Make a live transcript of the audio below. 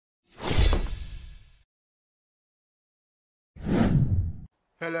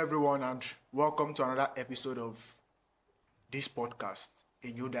Hello everyone and welcome to another episode of this podcast, A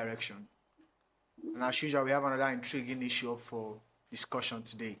New Direction. And as usual, we have another intriguing issue for discussion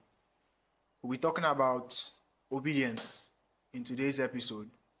today. We'll be talking about obedience in today's episode.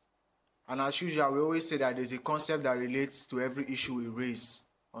 And as usual, we always say that there's a concept that relates to every issue we raise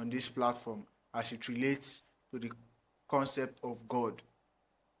on this platform as it relates to the concept of God,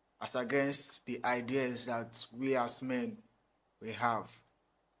 as against the ideas that we as men we have.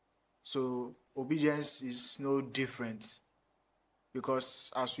 So obedience is no different,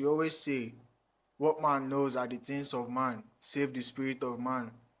 because as we always say, what man knows are the things of man, save the spirit of man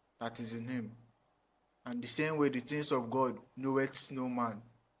that is in him. And the same way the things of God knoweth no man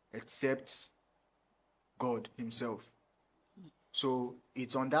except God himself. So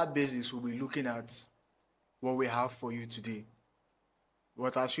it's on that basis we'll be looking at what we have for you today.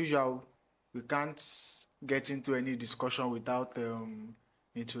 But as usual, we can't get into any discussion without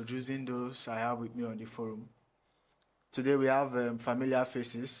introducing those I have with me on the forum. Today we have familiar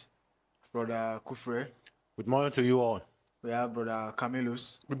faces. Brother Kufre. Good morning to you all. We have Brother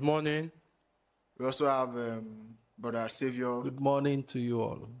Camillus. Good morning. We also have Brother Savior. Good morning to you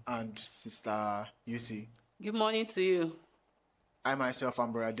all. And Sister Yusi. Good morning to you. I myself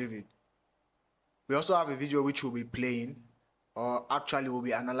am Brother David. We also have a video which we'll be playing, or actually we'll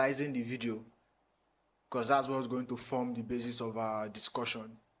be analyzing the video, because that's what's going to form the basis of our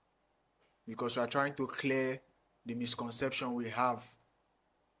discussion. Because we are trying to clear the misconception we have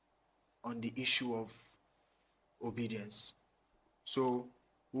on the issue of obedience. So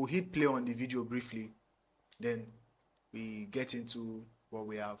we'll hit play on the video briefly, then we get into what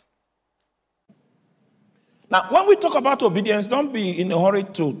we have. Now, when we talk about obedience, don't be in a hurry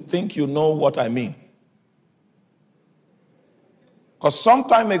to think you know what I mean. Because some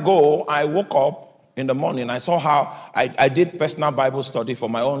time ago, I woke up in the morning, I saw how I did personal Bible study for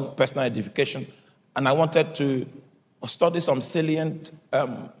my own personal edification, and I wanted to study some salient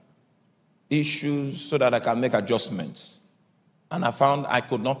issues so that I can make adjustments. And I found I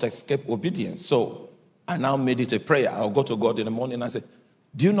could not escape obedience. So I now made it a prayer. I'll go to God in the morning and I say,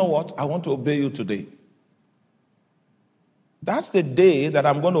 do you know what? I want to obey you today. That's the day that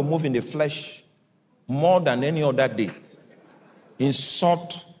I'm going to move in the flesh more than any other day.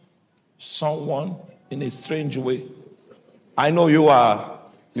 Insult someone in a strange way. I know you are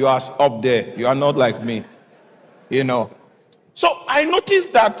up there. You are not like me. So I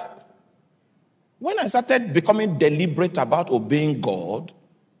noticed that when I started becoming deliberate about obeying God,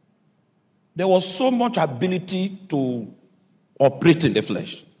 there was so much ability to operate in the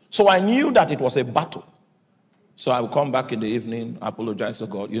flesh. So I knew that it was a battle. So I would come back in the evening, apologize to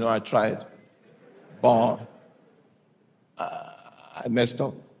God. I tried, but I messed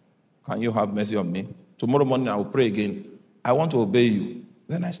up. Can you have mercy on me? Tomorrow morning I will pray again. I want to obey you.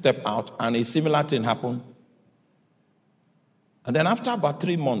 Then I step out and a similar thing happened. And then after about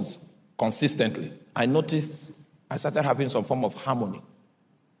 3 months, consistently, I noticed I started having some form of harmony.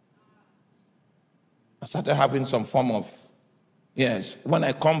 I started having some form of, when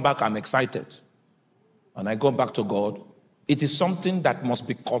I come back, I'm excited. And I go back to God. It is something that must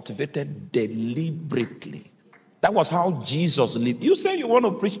be cultivated deliberately. That was how Jesus lived. You say you want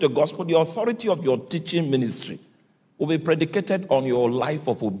to preach the gospel, the authority of your teaching ministry will be predicated on your life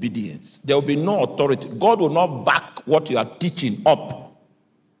of obedience. There will be no authority. God will not back what you are teaching up.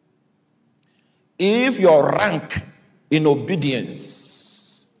 If your rank in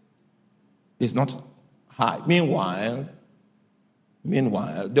obedience is not high, meanwhile,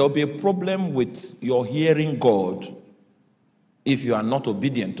 there will be a problem with your hearing God if you are not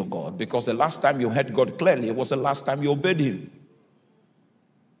obedient to God, because the last time you heard God clearly, it was the last time you obeyed him.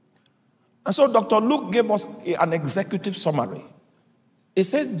 And so Dr. Luke gave us an executive summary. He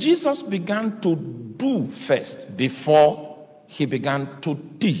said Jesus began to do first before he began to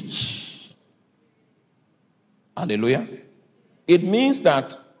teach. Hallelujah. It means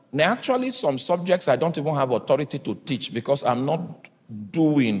that naturally some subjects I don't even have authority to teach because I'm not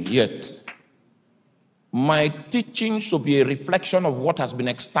doing yet. My teaching should be a reflection of what has been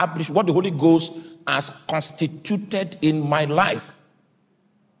established, what the Holy Ghost has constituted in my life.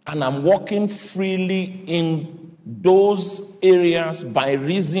 And I'm walking freely in those areas by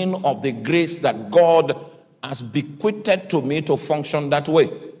reason of the grace that God has bequeathed to me to function that way.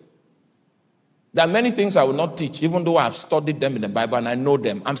 There are many things I will not teach, even though I've studied them in the Bible and I know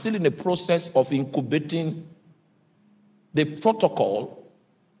them. I'm still in the process of incubating the protocol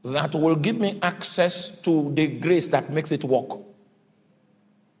that will give me access to the grace that makes it work.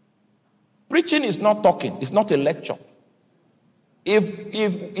 Preaching is not talking. It's not a lecture.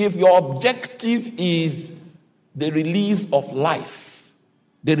 If your objective is the release of life,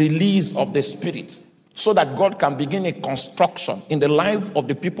 the release of the Spirit, so that God can begin a construction in the life of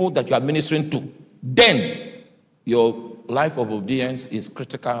the people that you are ministering to. Then your life of obedience is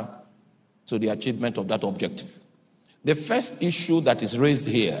critical to the achievement of that objective. The first issue that is raised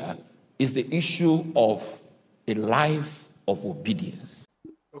here is the issue of a life of obedience.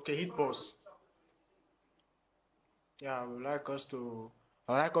 Okay, hit pause. Yeah, I would like us to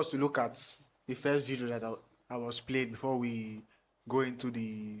look at the first video that I was played before we go into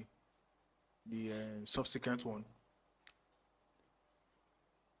the subsequent one.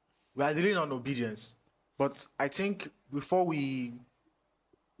 We are dealing on obedience, but I think before we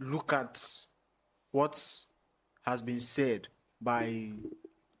look at what has been said by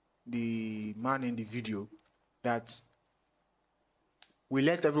the man in the video, that we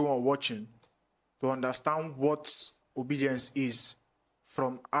let everyone watching to understand what obedience is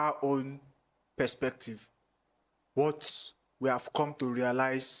from our own perspective, what we have come to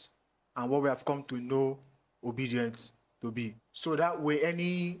realize and what we have come to know obedience to be. So that way,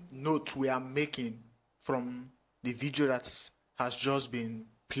 any note we are making from the video that has just been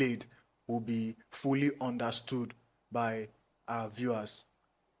played will be fully understood by our viewers.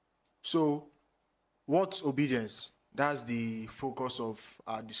 So, what's obedience? That's the focus of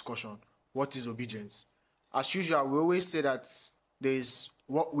our discussion. What is obedience? As usual, we always say that there is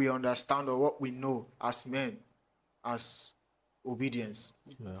what we understand or what we know as men as obedience.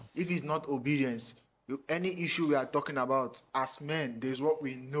 Yeah. If it's not obedience, any issue we are talking about as men, there's what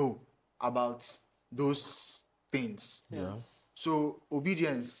we know about those things. Yeah. So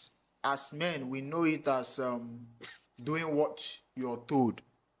obedience as men, we know it as doing what you're told.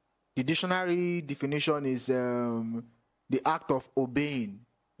 The dictionary definition is the act of obeying,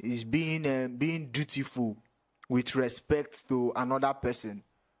 is being dutiful with respect to another person,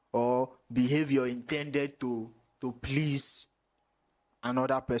 or behavior intended to please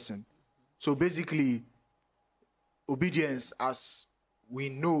another person. So basically, obedience as we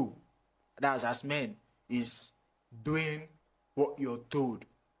know, that's as men, is doing what you're told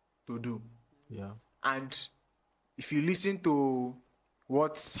to do. Yeah. And if you listen to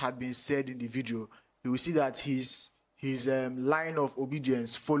what had been said in the video, you will see that his line of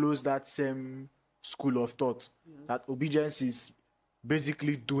obedience follows that same school of thought. Yes. That obedience is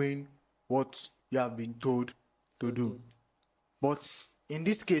basically doing what you have been told to do. But in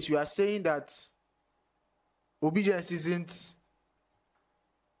this case, you are saying that obedience isn't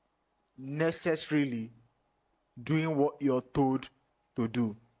necessarily doing what you're told to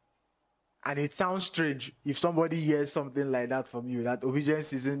do. And it sounds strange if somebody hears something like that from you, that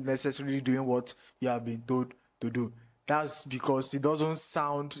obedience isn't necessarily doing what you have been told to do. That's because it doesn't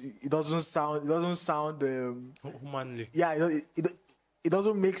sound Humanly. Yeah, it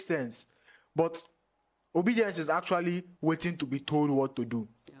doesn't make sense. But obedience is actually waiting to be told what to do.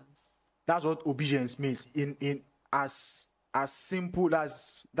 Yes. That's what obedience means. In as simple,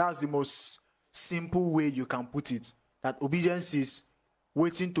 that's the most simple way you can put it. That obedience is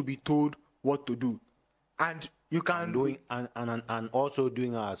waiting to be told what to do. And you can doing and also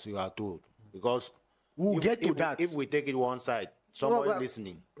doing as you are told. Because we'll get to that. If we take it one side, somebody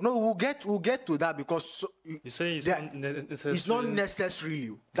listening. No, we'll get to that, because You say it's not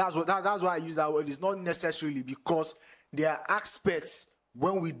necessarily. That's why I use that word. It's not necessarily, because there are aspects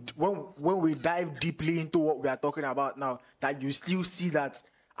when we dive deeply into what we are talking about now, that you still see that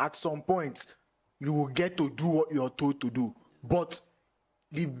at some point you will get to do what you are told to do. But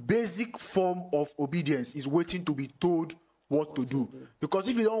the basic form of obedience is waiting to be told what to do. Because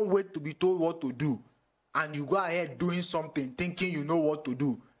if you don't wait to be told what to do, and you go ahead doing something thinking you know what to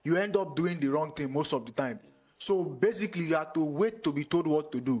do, you end up doing the wrong thing most of the time. So basically, you have to wait to be told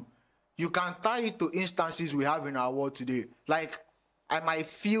what to do. You can tie it to instances we have in our world today. Like, I might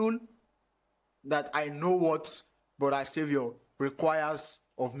feel that I know what Brother Savior requires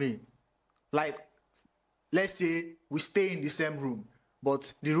of me. Like, let's say we stay in the same room,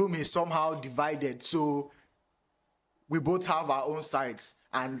 but the room is somehow divided, so we both have our own sides,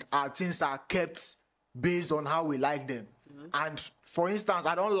 and our things are kept based on how we like them. And for instance,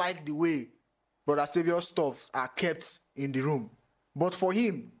 I don't like the way Brother Savior's stuffs are kept in the room, but for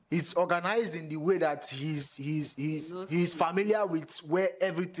him, it's organized in the way that he's familiar with where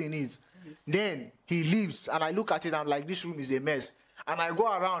everything is. Yes. Then he leaves, and I look at it, and I'm like, this room is a mess, and I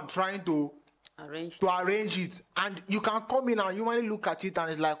go around trying to arrange it. And you can come in and you might look at it,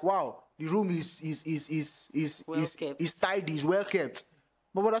 and it's like, wow, the room is tidy, is well kept.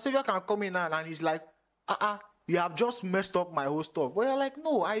 But Brother Savior can come in and he's like, you have just messed up my whole stuff. But you're like,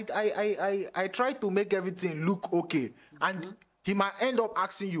 no, I tried to make everything look okay. And he might end up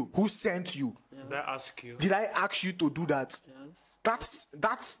asking you, who sent you? Did I ask you? Did I ask you to do that? Yes. That's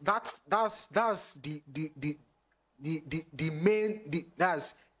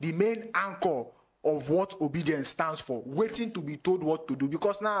the main anchor of what obedience stands for. Waiting to be told what to do.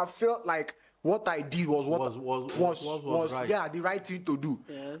 Because now I felt like what I did was right. the right thing to do.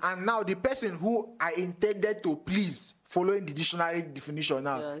 Yes. And now the person who I intended to please, following the dictionary definition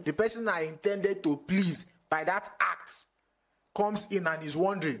now, Yes. the person I intended to please by that act comes in and is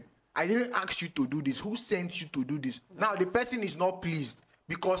wondering, I didn't ask you to do this. Who sent you to do this? Yes. Now the person is not pleased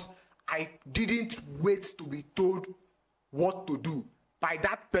because I didn't wait to be told what to do by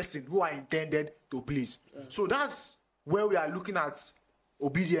that person who I intended to please. Yes. So that's where we are looking at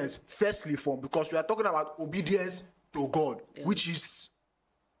obedience firstly from, because we are talking about obedience to God, yes, which is,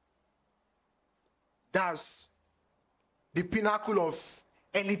 that's the pinnacle of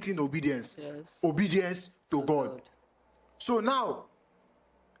anything obedience. Yes. Obedience to God. So now,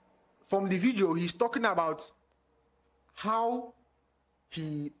 from the video, he's talking about how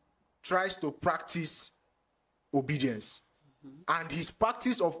he tries to practice obedience. Mm-hmm. And his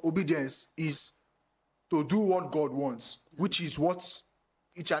practice of obedience is to do what God wants, which is what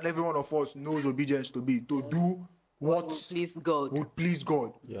each and every one of us knows obedience to be, to do what would please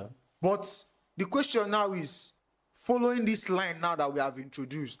God. Yeah. But the question now is, following this line now that we have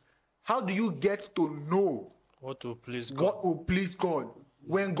introduced, how do you get to know what will please God? What will please God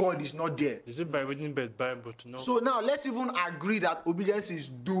when God is not there? Is it by reading the Bible to know? So now let's even agree that obedience is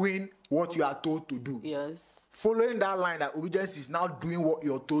doing what you are told to do. Yes. Following that line, that obedience is now doing what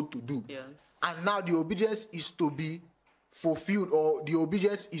you're told to do. Yes. And now the obedience is to be fulfilled, or the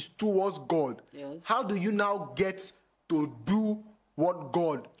obedience is towards God. Yes. How do you now get to do what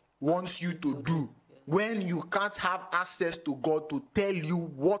God wants you to do, yes, when you can't have access to God to tell you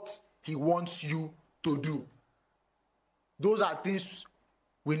what he wants you to do? Those are things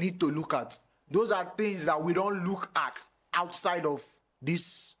we need to look at. Those are things that we don't look at outside of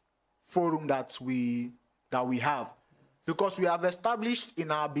this forum that we have. Because we have established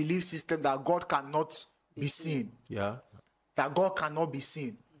in our belief system that God cannot be seen. Yeah. That God cannot be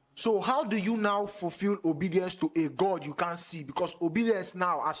seen. So how do you now fulfill obedience to a God you can't see? Because obedience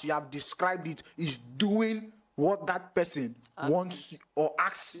now, as you have described it, is doing what that person wants or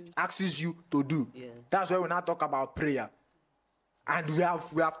asks you to do. Yeah. That's why we now talk about prayer. And we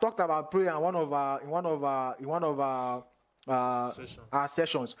have talked about prayer in one of our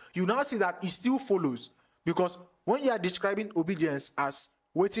sessions. You now see that it still follows, because when you are describing obedience as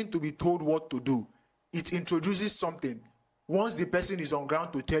waiting to be told what to do, it introduces something. Once the person is on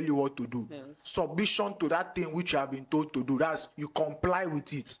ground to tell you what to do, yes, submission to that thing which you have been told to do, that's you comply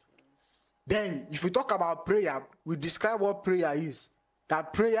with it. Yes. Then if we talk about prayer, we describe what prayer is.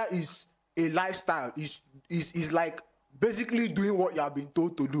 That prayer is a lifestyle, is like basically doing what you have been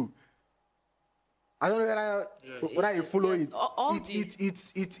told to do. I don't know whether you follow it.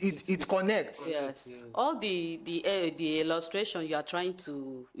 It connects. Yes. All the illustration you are trying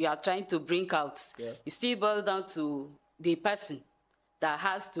to bring out, yeah, it still boils down to the person that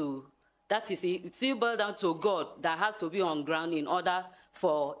has to. It still boils down to God that has to be on ground in order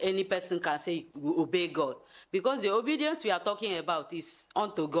for any person can say obey God, because the obedience we are talking about is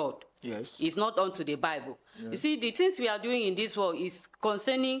unto God. Yes. It's not unto the Bible. Yeah. You see, the things we are doing in this world is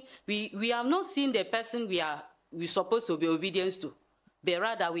concerning, we have not seen the person we're supposed to be obedient to, but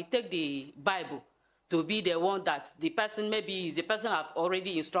rather we take the Bible to be the one that the person, maybe the person have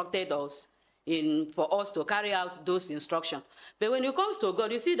already instructed us for us to carry out those instructions. But when it comes to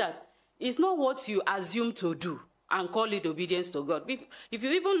God, you see that it's not what you assume to do and call it obedience to God. If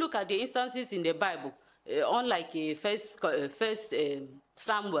you even look at the instances in the Bible, unlike First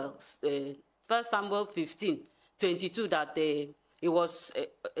Samuel 15:22, that it was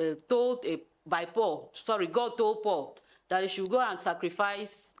told by Paul. Sorry, God told Paul that he should go and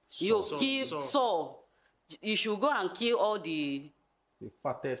sacrifice. Saul. You should go and kill all the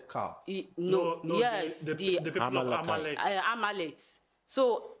fatted calf. Yes, the people of Amalek. Amalek.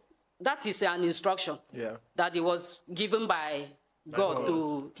 So that is an instruction, yeah, that it was given by God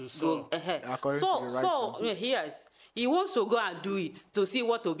to Saul. So yes, he wants to go and do it to see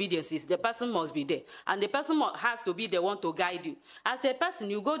what obedience is. The person must be there, and the person has to be the one to guide you. As a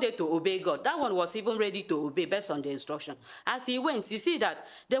person, you go there to obey God. That one was even ready to obey based on the instruction. As he went, you see that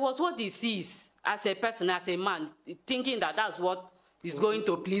there was what he sees as a person, as a man, thinking that that's what is going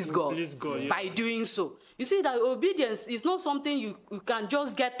to please God, yeah, by doing so. You see that obedience is not something you can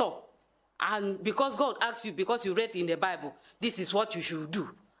just get up. And because God asks you, because you read in the Bible, this is what you should do,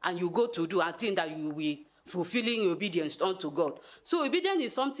 and you go to do and think that you will be fulfilling obedience unto God. So obedience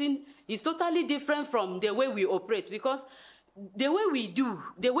is something, is totally different from the way we operate, because the way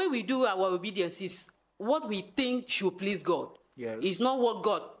we do our obedience is what we think should please God. Yes. It's not what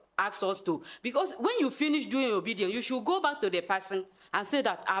God asks us to. Because when you finish doing obedience, you should go back to the person and say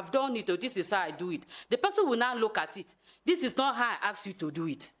that I've done it, or this is how I do it. The person will now look at it. This is not how I asked you to do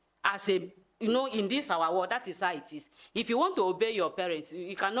it. As a, in this our world, that is how it is. If you want to obey your parents,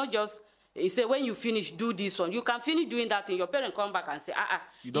 you cannot just say when you finish, do this one. You can finish doing that and your parent come back and say,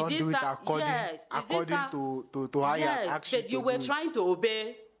 you don't do it according to how you actually. But you were trying to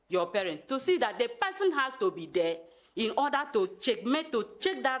obey your parent to see that the person has to be there in order to check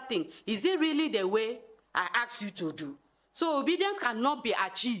that thing. Is it really the way I asked you to do? So obedience cannot be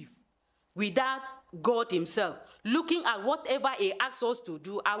achieved without God himself looking at whatever he asks us to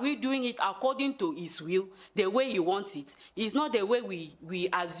do. Are we doing it according to his will, the way he wants it? It's not the way we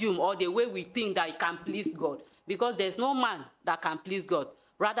assume or the way we think that it can please God, because there's no man that can please God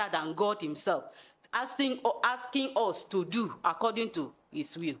rather than God himself asking us to do according to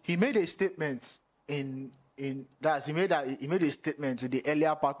his will. He made a statement he made a statement to the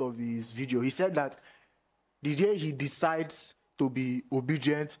earlier part of his video. He said that the day he decides to be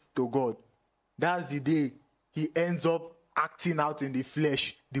obedient to God, that's the day he ends up acting out in the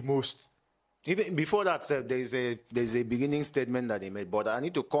flesh the most. Even before that, sir, there's a beginning statement that he made, but I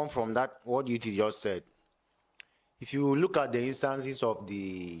need to come from that, what you just said. If you look at the instances of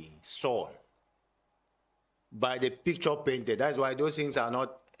the Saul, by the picture painted, that's why those things are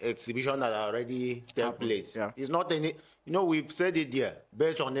not exhibition that are already taken place. Yeah. It's not any, we've said it here,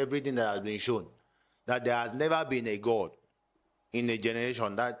 based on everything that has been shown, that there has never been a God in a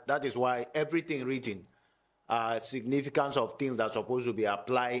generation. That is why everything written, significance of things that are supposed to be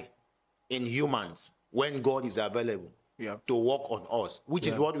applied in humans when God is available to work on us, which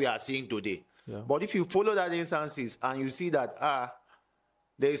is what we are seeing today. Yeah. But if you follow that instances and you see that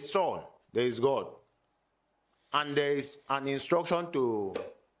there is Saul, there is God, and there is an instruction to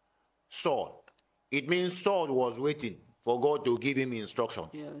Saul, it means Saul was waiting for God to give him instruction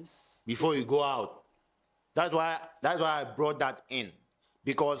before he go out. That's why I brought that in,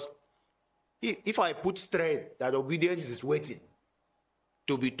 because if I put straight that obedience is waiting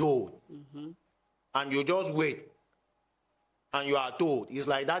to be told, and you just wait and you are told, it's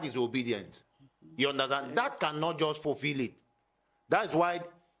like that is obedience. You understand? Yes. That cannot just fulfill it. That's why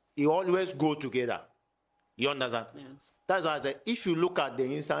it always go together. You understand? Yes. That's why I said, if you look at the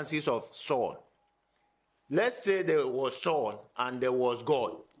instances of Saul, let's say there was Saul and there was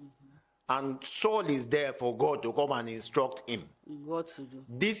God, and Saul is there for God to come and instruct him. What to do?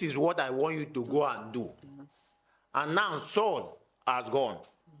 This is what I want you to go and do. Yes. And now Saul has gone.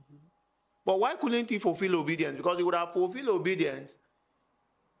 But why couldn't he fulfill obedience? Because he would have fulfilled obedience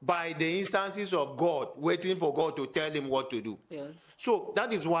by the instances of God, waiting for God to tell him what to do. Yes. So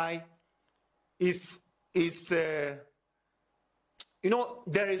that is why there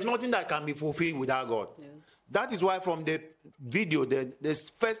is nothing that can be fulfilled without God. Yes. That is why from the video, the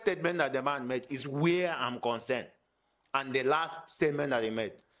first statement that the man made is where I'm concerned. And the last statement that he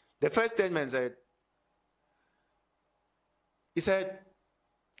made. The first statement said,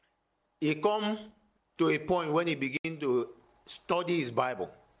 he come to a point when he began to study his Bible.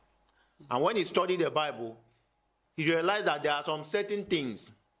 And when he studied the Bible, he realized that there are some certain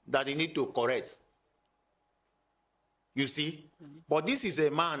things that he need to correct. You see? But this is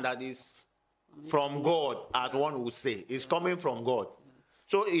a man that is from God, as one would say. He's coming from God.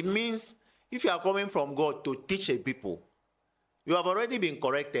 So it means if you are coming from God to teach a people, you have already been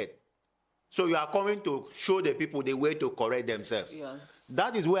corrected. So you are coming to show the people the way to correct themselves. Yes.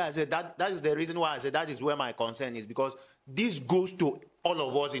 That is where I said, that is the reason why I said that is where my concern is, because this goes to all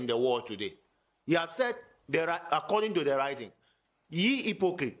of us in the world today. He has said, according to the writing, ye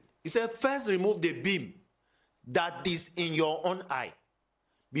hypocrite, he said, first remove the beam that is in your own eye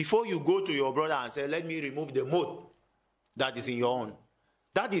before you go to your brother and say, let me remove the mote that is in your own.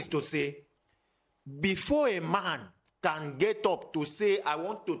 That is to say, before a man can get up to say, I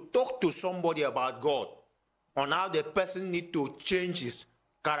want to talk to somebody about God, on how the person needs to change his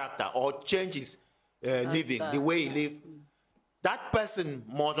character or change his living, the way he lives, that person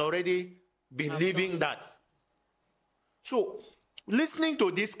must already be living that. So, listening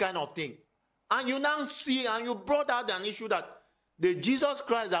to this kind of thing, and you now see, and you brought out an issue that the Jesus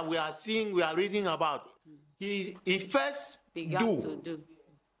Christ that we are seeing, we are reading about, he first do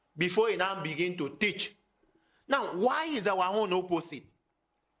before he now begin to teach. Now, why is our own opposite?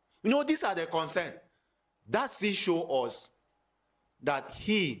 These are the concerns. That still shows us that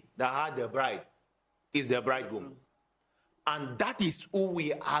he that had the bride is the bridegroom. And that is who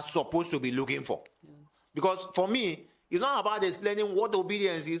we are supposed to be looking for. Yes. Because for me, it's not about explaining what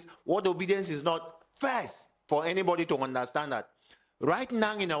obedience is not. First, for anybody to understand that right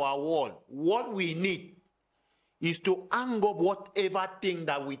now in our world, what we need is to hang up whatever thing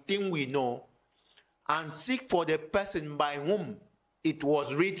that we think we know and seek for the person by whom it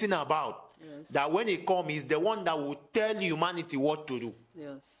was written about. Yes. That when he comes, is the one that will tell humanity what to do.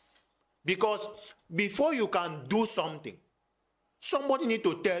 Yes. Because before you can do something, somebody need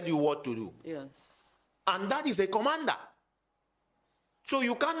to tell you what to do. Yes. And that is a commander. So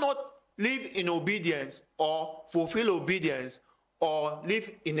you cannot live in obedience or fulfill obedience or live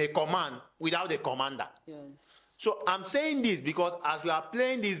in a command without a commander. Yes. So I'm saying this because as we are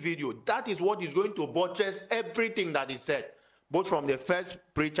playing this video, that is what is going to buttress everything that is said, both from the first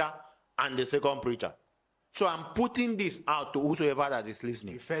preacher and the second preacher. So I'm putting this out to whosoever that is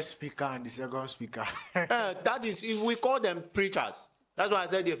listening. The first speaker and the second speaker. That is, we call them preachers. That's why I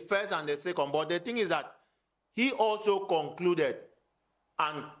said the first and the second. But the thing is that he also concluded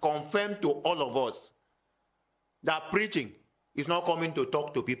and confirmed to all of us that preaching is not coming to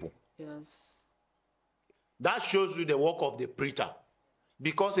talk to people. Yes. That shows you the work of the preacher.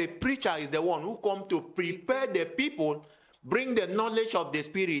 Because a preacher is the one who comes to prepare the people, bring the knowledge of the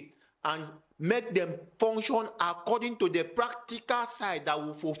Spirit, and make them function according to the practical side that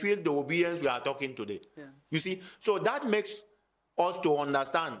will fulfill the obedience we are talking today. Yes. You see? So that makes us to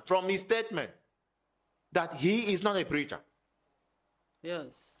understand from his statement that he is not a preacher.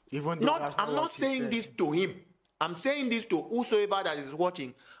 Yes. Even though that's I'm what not he saying said. this to him. I'm saying this to whosoever that is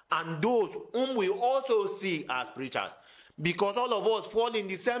watching and those whom we also see as preachers. Because all of us fall in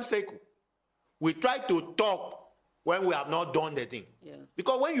the same cycle. We try to talk when we have not done the thing. Yeah.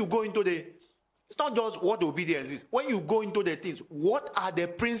 Because when you go into the, it's not just what obedience is. When you go into the things, what are the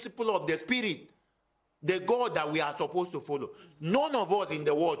principles of the Spirit? The God that we are supposed to follow. None of us in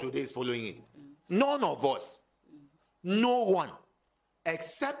the world today is following it. None of us. No one.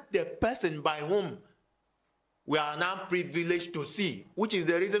 Except the person by whom we are now privileged to see, which is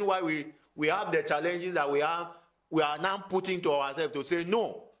the reason why we have the challenges that we are now putting to ourselves to say,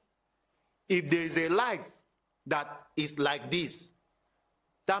 no, if there is a life that is like this,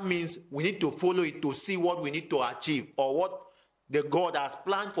 that means we need to follow it to see what we need to achieve or what the God has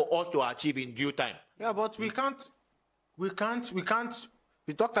planned for us to achieve in due time. Yeah, but we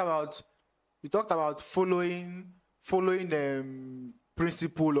talked about following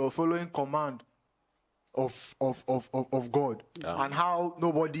principle or following command of God, and how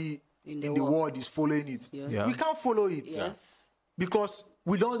nobody in the world is following it. Yes. Yeah. We can't follow it. Yes. Because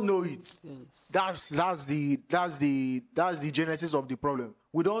we don't know it. Yes. That's the genesis of the problem.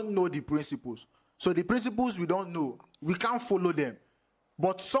 We don't know the principles. So the principles we don't know, we can't follow them.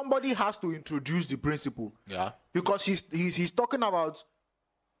 But somebody has to introduce the principle. Yeah. Because he's talking about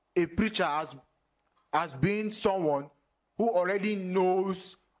a preacher as being someone who already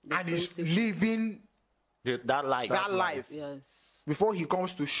knows and is principle. living That life. that life Yes. before he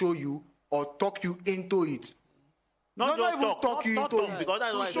comes to show you or talk you into it. Not just even talk, talk you not into talk, it. because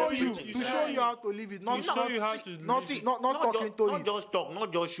that's why To show I you, said to show you how to live it. Not show you how to not live it. not talking to not it. just talk,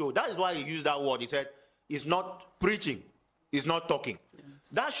 not just show. That is why he used that word. He said, it's not preaching, it's not talking.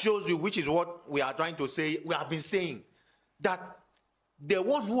 That shows you, which is what we are trying to say, we have been saying, that the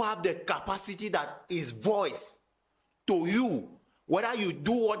one who have the capacity that is voice to you, whether you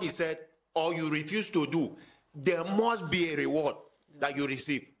do what he said or you refuse to do, there must be a reward that you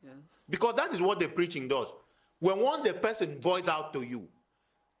receive. Yes. Because that is what the preaching does. When once the person voice out to you,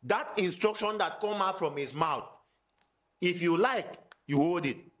 that instruction that come out from his mouth, if you like, you hold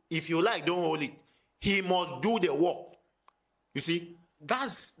it. If you like, don't hold it. He must do the work. You see?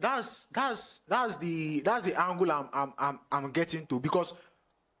 That's the angle I'm getting to, because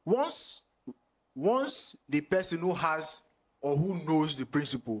once the person who has or who knows the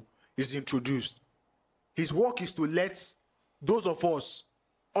principle is introduced, his work is to let those of us,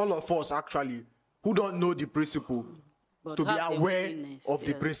 all of us actually, who don't know the principle, But to be have the aware willingness, of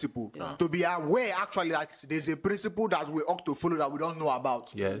the yes. principle, Yes. to be aware actually that there's a principle that we ought to follow that we don't know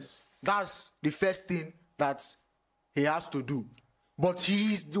about. Yes. That's the first thing that he has to do. But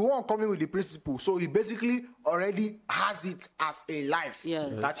he's the one coming with the principle. So he basically already has it as a life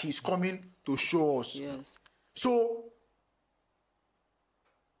Yes. that he's coming to show us. Yes. So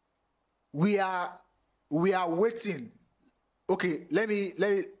we are waiting. Okay, let me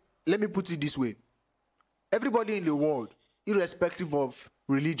put it this way. Everybody in the world, irrespective of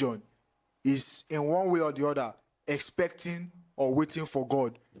religion, is in one way or the other expecting or waiting for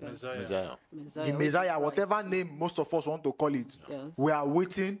God. Messiah. The Messiah, whatever name most of us want to call it, Yes. we are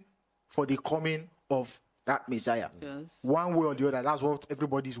waiting for the coming of that Messiah. Yes. One way or the other, that's what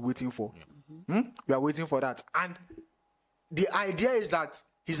everybody is waiting for. We are waiting for that. And the idea is that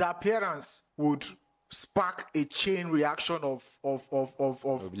his appearance would spark a chain reaction of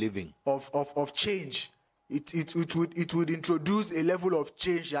living. of change. It would introduce a level of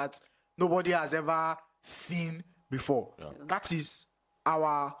change that nobody has ever seen before. That is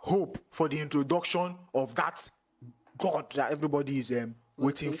our hope for the introduction of that God that everybody is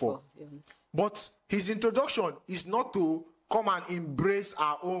waiting for. Yes. But his introduction is not to come and embrace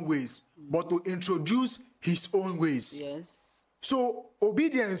our own ways, but to introduce his own ways. Yes. So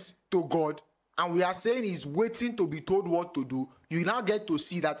obedience to God, and we are saying he's waiting to be told what to do. You now get to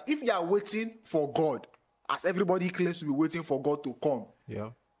see that if you are waiting for God, as everybody claims to be waiting for God to come,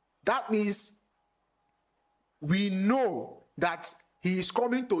 that means we know that he is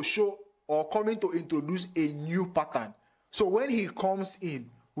coming to show or coming to introduce a new pattern. So when he comes in,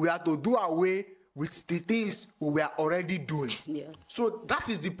 we have to do away with the things we were already doing. Yes. So that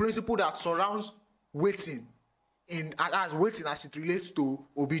is the principle that surrounds waiting as it relates to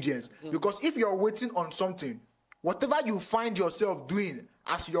obedience. Because if you're waiting on something, whatever you find yourself doing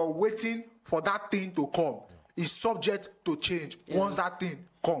as you're waiting for that thing to come is subject to change once that thing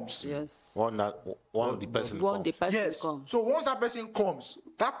comes. Yes. One the person Yes. comes. So once that person comes,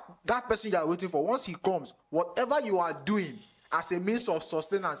 that person you are waiting for, once he comes, whatever you are doing as a means of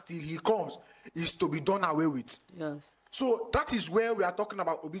sustenance till he comes is to be done away with. Yes. So that is where we are talking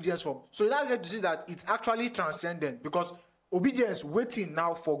about obedience from. So you now get to see that it's actually transcendent, because obedience, waiting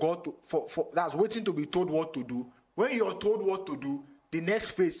now for God to for that's waiting to be told what to do. When you're told what to do, the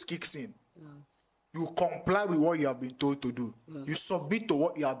next phase kicks in. You comply with what you have been told to do. You submit to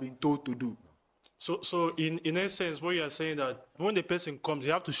what you have been told to do. So in essence, what you are saying that when the person comes,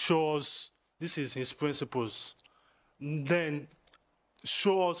 you have to show us this is his principles. Then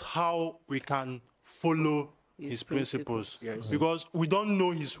show us how we can follow his principles. Yes. Because we don't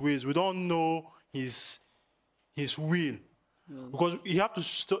know his ways. We don't know his will. Because you have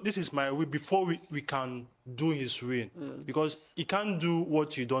to this is my will before we can do his will. Because he can't do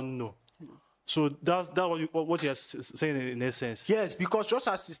what you don't know. So that's what you are saying in essence. Yes, because just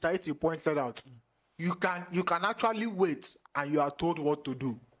as Sister Eti pointed out, you can actually wait and you are told what to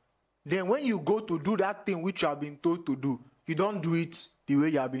do. Then when you go to do that thing which you have been told to do, you don't do it the way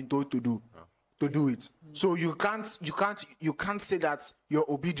you have been told to do it. So you can't say that your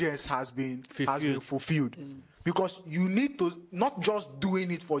obedience has been fulfilled. Because you need to not just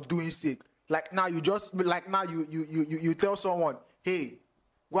doing it for doing sake. Like now you tell someone, hey,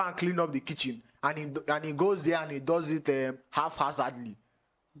 go and clean up the kitchen, and he goes there and he does it haphazardly.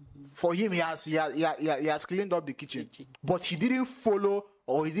 For him, he has cleaned up the kitchen, but he didn't follow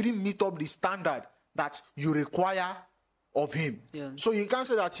or he didn't meet up the standard that you require of him. So you can't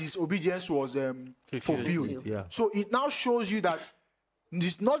say that his obedience was fulfilled. So it now shows you that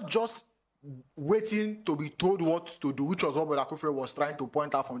it's not just waiting to be told what to do, which was what Brother Kofre was trying to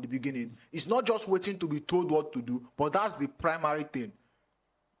point out from the beginning. It's not just waiting to be told what to do, but that's the primary thing.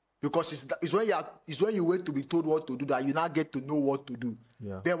 Because it's when you wait to be told what to do that you now get to know what to do.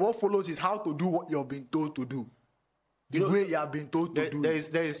 Then what follows is how to do what you've been told to do. The way you have been told to do.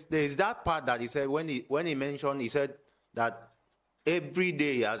 There is that part that he said when he mentioned, he said that every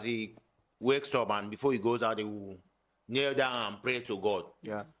day as he wakes up and before he goes out, he will kneel down and pray to God.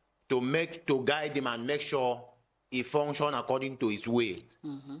 To guide him and make sure he function according to his way.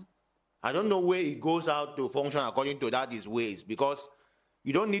 I don't know where he goes out to function according to his ways, because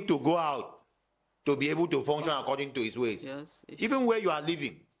you don't need to go out to be able to function according to his ways. Even where you are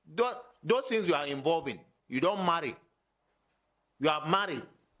living, those things you are involved in, you don't marry. You are married.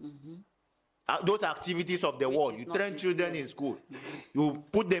 Those activities of the world, you train children in school. You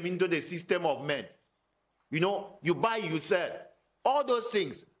put them into the system of men. You buy, you sell. All those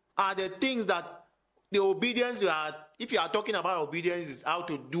things are the things that the obedience if you are talking about obedience, is how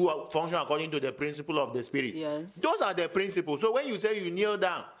to function according to the principle of the Spirit. Those are the principles. So when you say you kneel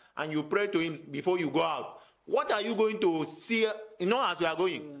down and you pray to him before you go out, what are you going to see as you are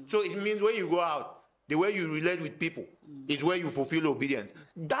going? So it means when you go out, the way you relate with people is where you fulfill obedience.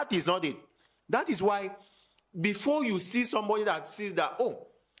 That is not it. That is why before you see somebody that sees that, oh,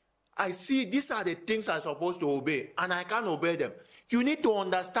 I see these are the things I'm supposed to obey and I can't obey them, you need to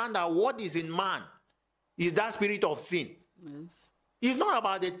understand that what is in man is that spirit of sin. It's not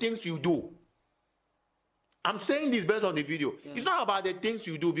about the things you do. I'm saying this based on the video. It's not about the things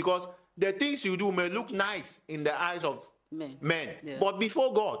you do, because the things you do may look nice in the eyes of men. But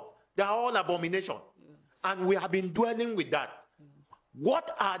before God, they are all abomination. And we have been dwelling with that. What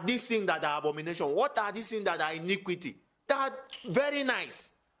are these things that are abomination? What are these things that are iniquity? They are very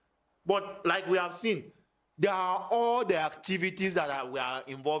nice. But like we have seen, they are all the activities that we are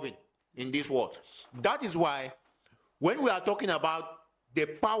involved in this world. That is why when we are talking about the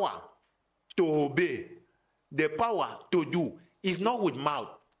power to obey, the power to do, is not with mouth.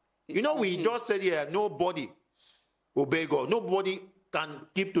 You know, we just said here, nobody obey God. Nobody can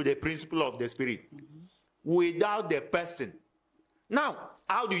keep to the principle of the Spirit without the person. Now,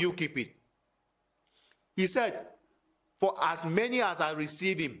 how do you keep it? He said, for as many as I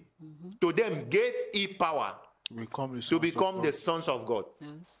receive him, to them gave he power to become the sons of God.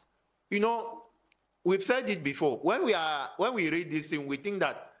 Yes. You know, we've said it before. When we read this thing, we think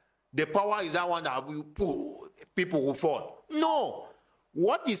that the power is that one that people will fall. No.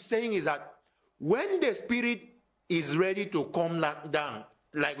 What he's saying is that when the Spirit is ready to come down,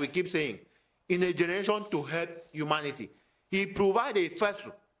 like we keep saying, in a generation to help humanity, he provides a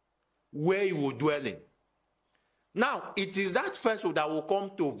vessel where he will dwell in. Now, it is that vessel that will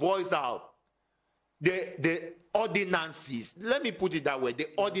come to voice out the ordinances. Let me put it that way, the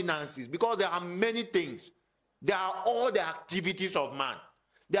ordinances, because there are many things. There are all the activities of man.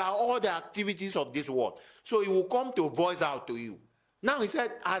 There are all the activities of this world. So he will come to voice out to you. Now he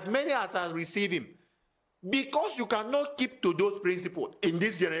said, as many as I receive him, because you cannot keep to those principles in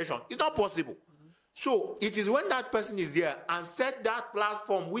this generation. It's not possible. So it is when that person is there and set that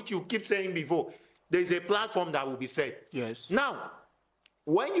platform, which you keep saying before, there is a platform that will be set. Yes. Now,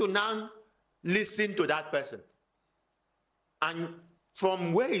 when you now listen to that person, and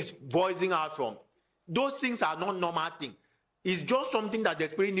from where he's voicing out from, those things are not normal things. It's just something that the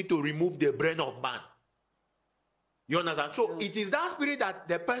Spirit needs to remove the brain of man. You understand? So it is that Spirit that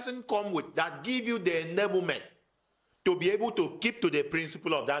the person come with that give you the enablement to be able to keep to the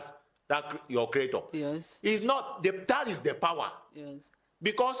principle of that your creator. Yes. It's not that is the power. Yes.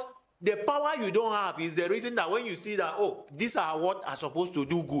 Because the power you don't have is the reason that when you see that, oh, these are what are supposed to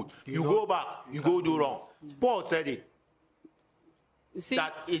do good, you go back, you go do wrong. Paul said it. You see,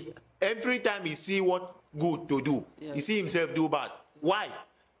 That every time he see what good to do, he see himself do bad. Why?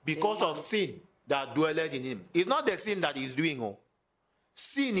 Because of sin that dwelleth in him. It's not the sin that he's doing. Oh.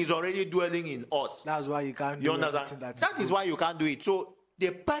 Sin is already dwelling in us. That's why you can't do You understand? That is why you can't do it. So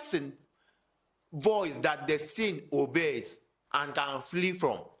the person voice that the sin obeys and can flee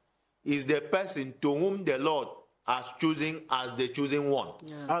from is the person to whom the Lord has chosen as the chosen one.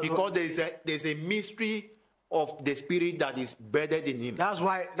 Yeah. Because there's a mystery of the Spirit that is bedded in him. That's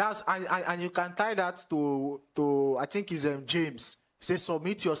why and you can tie that to I think it's James. It says,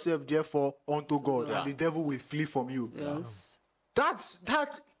 submit yourself therefore unto God, and the devil will flee from you. yes.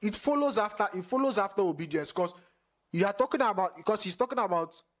 It follows after obedience, because you are talking about, because he's talking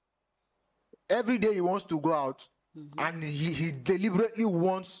about every day he wants to go out, and he deliberately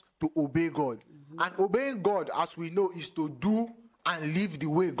wants to obey God. And obeying God, as we know, is to do and live the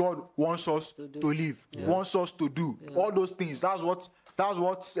way God wants us to live, wants us to do. All those things. That's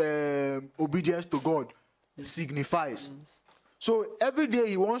what obedience to God signifies. So every day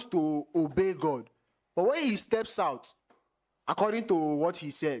he wants to obey God. But when he steps out, according to what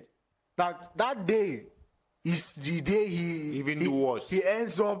he said, that day is the day he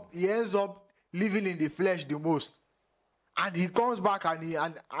ends up living in the flesh the most. And he comes back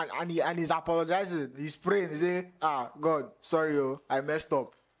and he's apologizing. He's praying. He say, God, sorry, I messed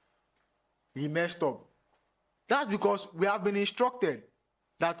up. He messed up. That's because we have been instructed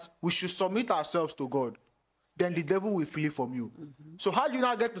that we should submit ourselves to God. Then the devil will flee from you. So how do you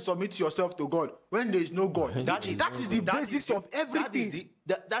now get to submit yourself to God when there is no God? That is the basics of everything.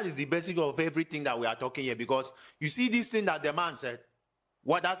 That is the basic of everything that we are talking here. Because you see this thing that the man said,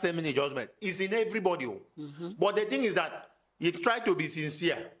 what that same judgment is in everybody. But the thing is that he tried to be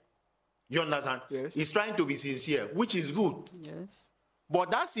sincere. You understand? Yes. He's trying to be sincere, which is good. Yes. But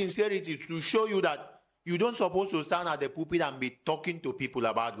that sincerity is to show you that you don't supposed to stand at the pulpit and be talking to people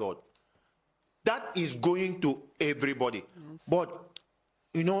about God. That is going to everybody. Yes. But,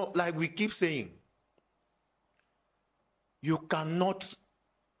 you know, like we keep saying, you cannot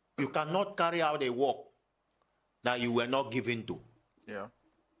carry out a work that you were not given to. Yeah.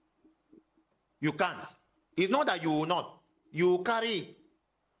 You can't. It's not that you will not. You will carry it,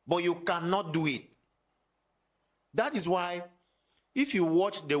 but you cannot do it. That is why, if you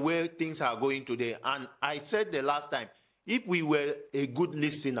watch the way things are going today, and I said the last time, if we were a good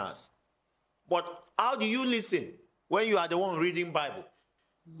listeners, but how do you listen when you are the one reading Bible?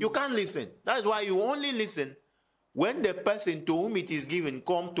 You can't listen. That is why you only listen when the person to whom it is given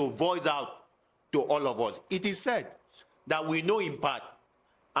come to voice out to all of us. It is said that we know in part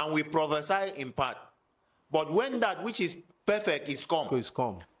and we prophesy in part. But when that which is perfect is come,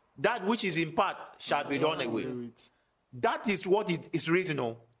 that which is in part shall be done away. That is what it is written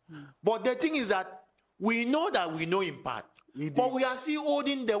on. But the thing is that we know in part. But we are still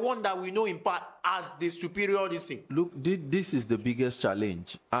holding the one that we know in part as the superior thing. Look, this is the biggest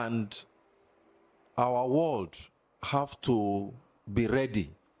challenge. And our world have to be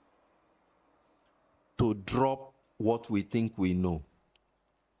ready to drop what we think we know.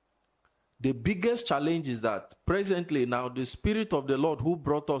 The biggest challenge is that presently now the Spirit of the Lord who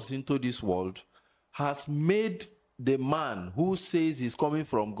brought us into this world has made the man who says he's coming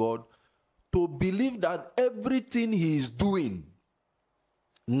from God to believe that everything he is doing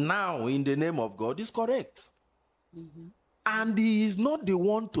now in the name of God is correct. Mm-hmm. And he is not the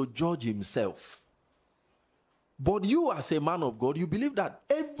one to judge himself. But you as a man of God, you believe that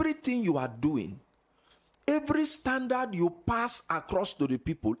everything you are doing, every standard you pass across to the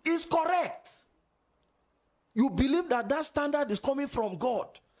people is correct. You believe that that standard is coming from God.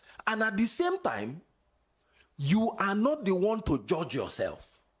 And at the same time, you are not the one to judge yourself.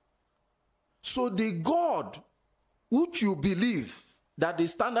 So the God which you believe that the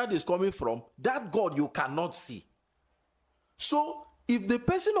standard is coming from, that God you cannot see. So if the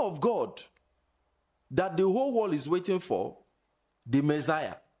person of God that the whole world is waiting for, the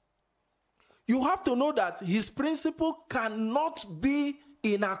Messiah, you have to know that his principle cannot be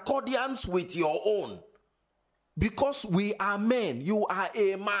in accordance with your own. Because we are men, you are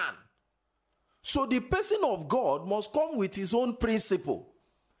a man. So the person of God must come with his own principle.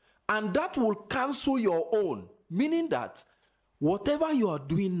 And that will cancel your own. Meaning that whatever you are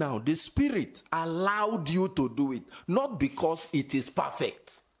doing now, the Spirit allowed you to do it. Not because it is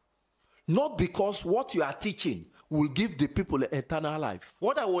perfect. Not because what you are teaching will give the people eternal life.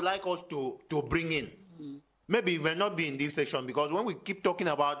 What I would like us to bring in, maybe it may not be in this section, because when we keep talking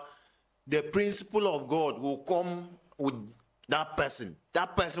about the principle of God will come with that person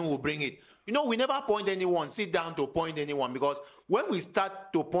will bring it. You know, we never point anyone, sit down to point anyone, because when we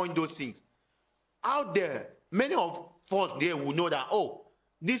start to point those things, out there, many of us there will know that, oh,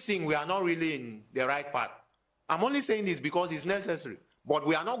 this thing, we are not really in the right path. I'm only saying this because it's necessary, but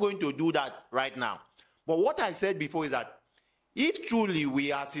we are not going to do that right now. But what I said before is that if truly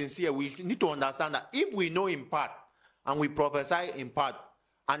we are sincere, we need to understand that if we know in part and we prophesy in part,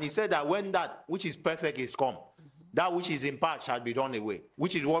 and he said that when that which is perfect is come, that which is in part shall be done away,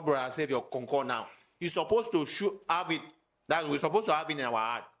 which is what Brother Savior concord now. You're supposed to have it, that we're supposed to have it in our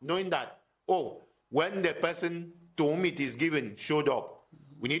heart, knowing that, oh, when the person to whom it is given showed up,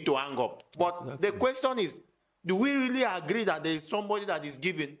 we need to hang up. But the question is, do we really agree that there is somebody that is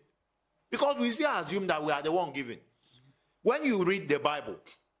given? Because we still assume that we are the one giving. When you read the Bible,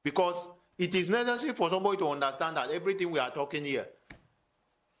 because it is necessary for somebody to understand that everything we are talking here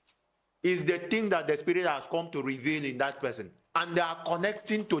is the thing that the Spirit has come to reveal in that person. And they are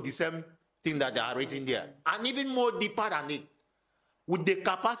connecting to the same thing that they are written there. And even more deeper than it. With the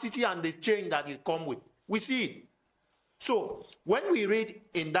capacity and the change that it comes with. We see it. So, when we read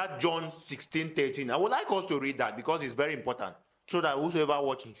in that John 16:13, I would like us to read that because it's very important. So that whosoever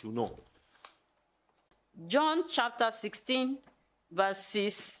watching should know. John chapter 16,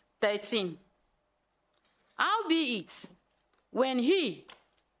 verses 13. Howbeit, when he,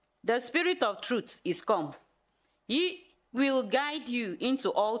 the Spirit of truth, is come, he will guide you into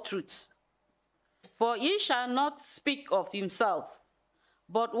all truth. For he shall not speak of himself,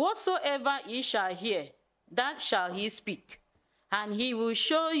 but whatsoever he shall hear, that shall he speak, and he will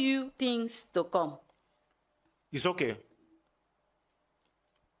show you things to come. It's okay.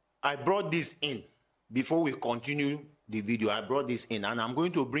 I brought this in before we continue the video. I brought this in, and I'm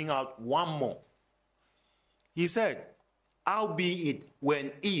going to bring out one more. He said, howbeit,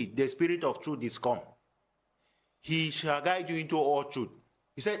 when he, the Spirit of truth, is come, he shall guide you into all truth.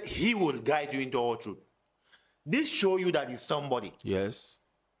 He said, he will guide you into all truth. This shows you that he's somebody. Yes.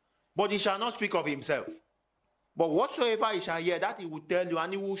 But he shall not speak of himself. But whatsoever he shall hear, that he will tell you,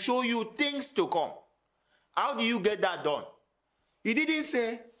 and he will show you things to come. How do you get that done? He didn't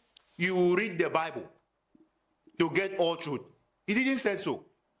say you will read the Bible to get all truth. He didn't say so.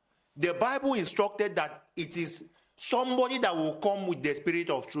 The Bible instructed that it is somebody that will come with the Spirit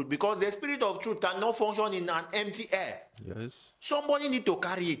of truth, because the Spirit of truth cannot function in an empty air. Yes. Somebody need to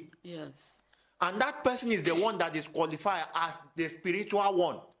carry it. Yes. And that person is the one that is qualified as the spiritual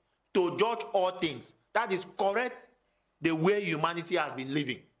one to judge all things. That is correct the way humanity has been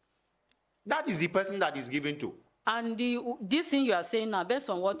living. That is the person that is given to. And this thing you are saying now, based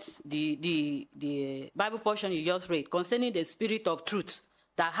on what the Bible portion you just read, concerning the Spirit of truth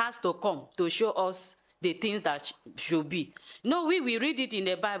that has to come to show us the things that should be. No, we read it in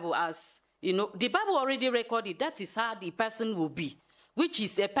the Bible as, you know, the Bible already recorded that is how the person will be, which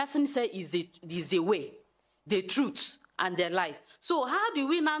is a person say is the way, the truth, and the life. So how do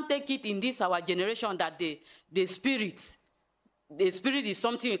we now take it in this our generation that the spirit is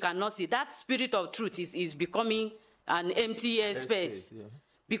something you cannot see? That Spirit of truth is becoming an empty space. Yeah.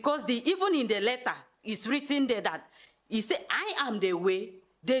 Because even in the letter, it's written there that he said, I am the way,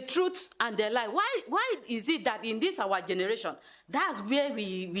 the truth, and the life. Why is it that in this our generation, that's where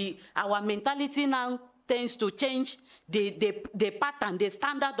our mentality now tends to change the pattern, the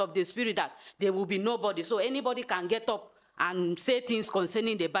standard of the spirit, that there will be nobody. So anybody can get up and say things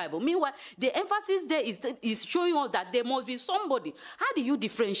concerning the Bible. Meanwhile, the emphasis there is showing us that there must be somebody. How do you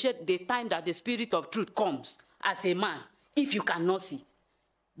differentiate the time that the spirit of truth comes as a man if you cannot see?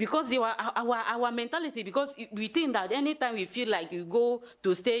 Because our mentality, because we think that anytime we feel like you go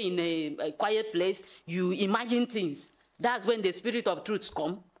to stay in a quiet place, you imagine things. That's when the spirit of truth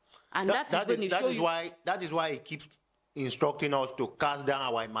comes. And that is why he keeps instructing us to cast down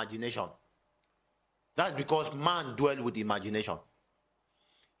our imagination. That's because man dwells with imagination.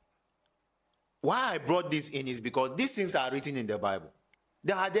 Why I brought this in is because these things are written in the Bible.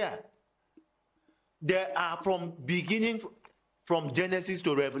 They are there. They are from beginning, from Genesis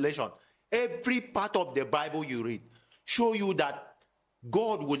to Revelation. Every part of the Bible you read show you that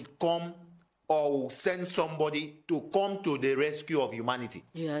God will come or will send somebody to come to the rescue of humanity.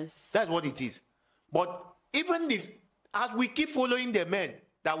 Yes. That's what it is. But even this, as we keep following the men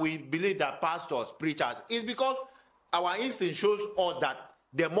that we believe that pastors, preachers, is because our instinct shows us that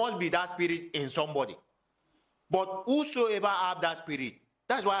there must be that spirit in somebody. But whosoever have that spirit,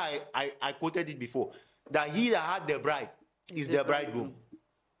 that's why I quoted it before, that he that had the bride is the bridegroom.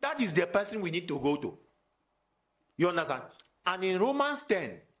 That is the person we need to go to. You understand? And in Romans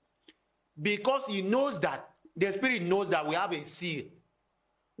 10, because he knows that, the spirit knows that we have a seal,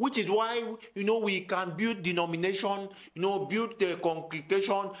 which is why, we can build denomination, build the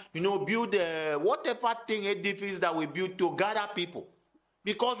congregation, build whatever thing, edifice that we build to gather people.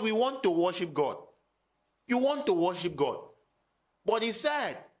 Because we want to worship God. You want to worship God. But he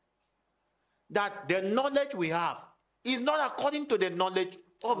said that the knowledge we have is not according to the knowledge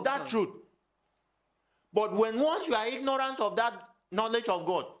of that truth. But once you are ignorant of that knowledge of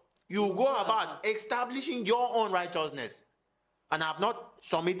God, you go about establishing your own righteousness and have not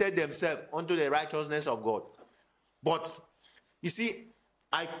submitted themselves unto the righteousness of God. But you see,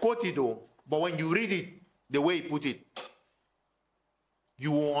 I quote it though, but when you read it the way he put it,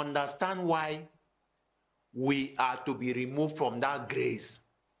 you will understand why we are to be removed from that grace.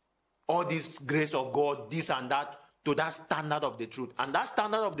 All this grace of God, this and that, to that standard of the truth. And that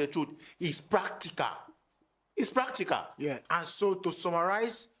standard of the truth is practical. It's practical. Yeah, and so to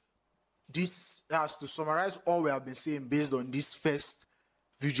summarize all we have been saying based on this first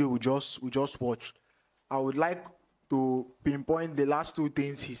video we just watched, I would like to pinpoint the last two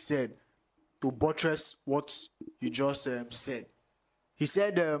things he said to buttress what he just said. He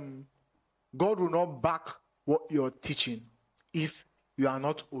said, God will not back what you're teaching if you are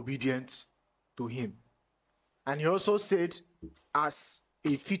not obedient to him. And he also said, as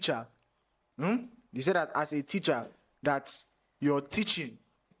a teacher, he said that as a teacher, that your teaching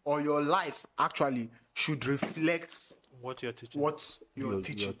or your life actually should reflect what you're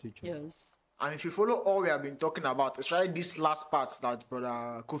teaching. Yes. And if you follow all we have been talking about, especially this last part that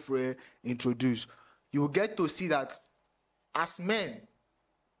Brother Kufre introduced, you will get to see that as men,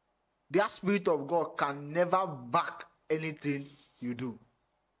 that spirit of God can never back anything you do.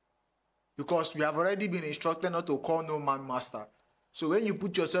 Because we have already been instructed not to call no man master. So when you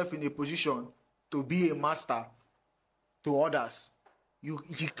put yourself in a position to be a master to others,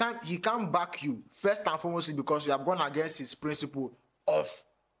 he can't back you. First and foremost, because you have gone against his principle of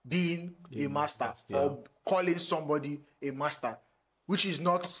being a master or calling somebody a master, which is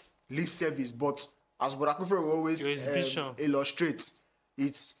not lip service, but as Brother Kufre will always illustrates,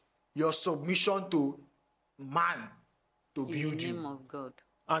 it's your submission to man to build you. In the name of God.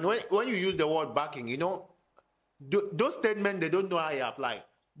 And when you use the word backing, those statements, they don't know how you apply.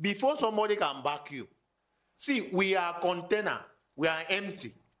 Before somebody can back you, see, we are container, we are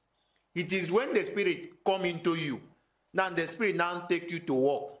empty. It is when the spirit come into you, now the spirit now take you to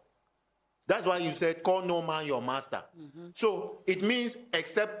work. That's why you said, call no man your master. So it means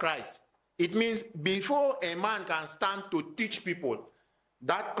accept Christ. It means before a man can stand to teach people,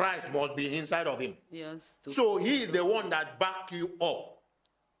 that Christ must be inside of him. Yes. So he is the one that back you up.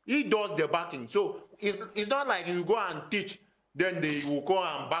 He does the backing. So it's not like you go and teach, then they will go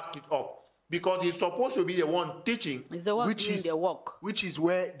and back it up. Because he's supposed to be the one teaching. He's the one doing the work. Which is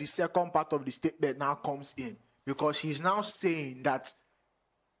where the second part of the statement now comes in. Because he's now saying that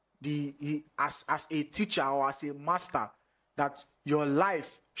as a teacher or as a master, that your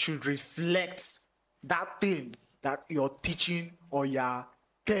life should reflect that thing that you're teaching or you're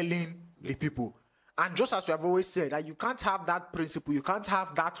telling the people. And just as we have always said, that you can't have that principle, you can't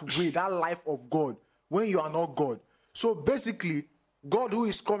have that way, that life of God, when you are not God. So basically, God who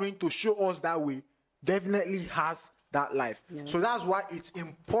is coming to show us that way definitely has that life. Yeah. So that's why it's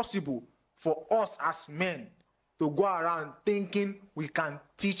impossible for us as men to go around thinking we can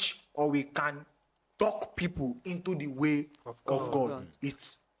teach or we can talk people into the way of God.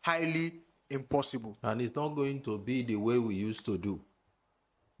 It's highly impossible. And it's not going to be the way we used to do.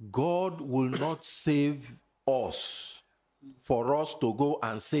 God will not save us for us to go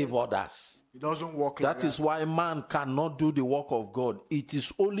and save others. It doesn't work like That is why man cannot do the work of God. It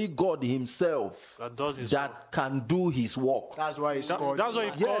is only God himself That does his that can do his work. That's why it's called. That's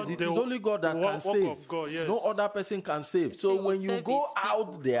why Yes, it is only God that can save. Of God, yes. No other person can save. So Say when we you save go his people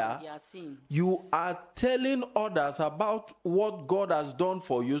out there, from their sins. you are telling others about what God has done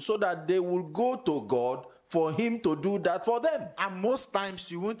for you so that they will go to God for him to do that for them. And most times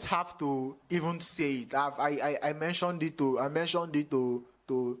you won't have to even say it. I mentioned it to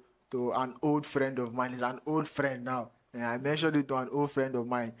an old friend of mine. He's an old friend now. And I mentioned it to an old friend of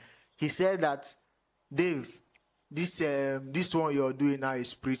mine. He said that, Dave, this one you're doing now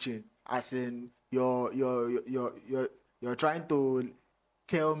is preaching. As in you're trying to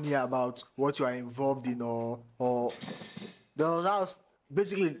tell me about what you are involved in or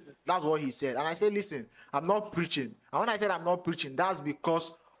basically that's what he said. And I said, listen, I'm not preaching. And when I said I'm not preaching, that's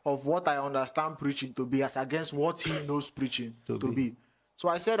because of what I understand preaching to be as against what he knows preaching to be. So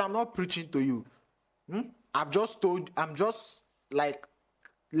I said, I'm not preaching to you. I'm just like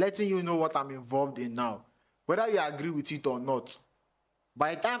letting you know what I'm involved in now. Whether you agree with it or not.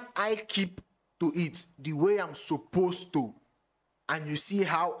 By the time I keep to it the way I'm supposed to, and you see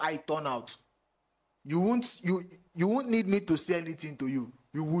how I turn out, you won't need me to say anything to you.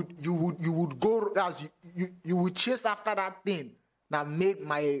 You would go as you would chase after that thing that made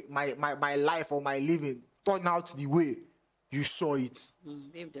my life or my living turn out the way you saw it.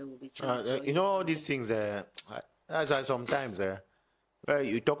 If there will be chance for you know, all these things, that's why sometimes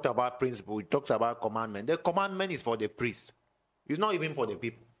you talked about principle, you talked about commandment. The commandment is for the priest. It's not even for the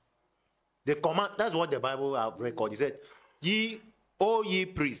people. The command, that's what the Bible have recorded. It said, ye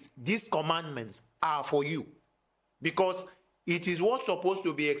priests, these commandments are for you. Because it is what's supposed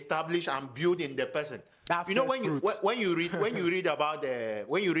to be established and built in the person. That you know, first when you read about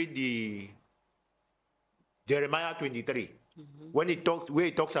the Jeremiah 23, where it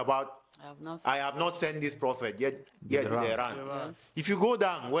talks about I have not sent this prophet yet they ran. Yes. If you go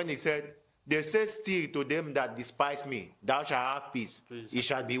down when it said, they said still to them that despise me, thou shalt have peace. It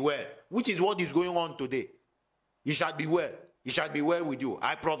shall be well. Which is what is going on today. It shall be well. It shall be well with you.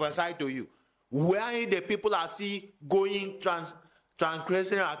 I prophesy to you. Where the people are going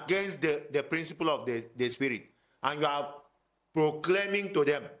transgressing against the principle of the spirit, and you are proclaiming to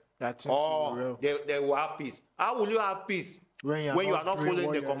them, they will have peace. How will you have peace when you are not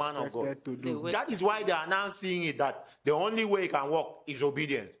following the command of God? That is why they are now seeing it that the only way it can work is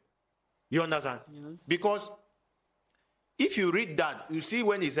obedience. You understand? Yes. Because if you read that, you see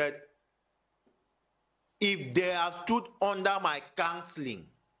when he said, if they have stood under my counseling,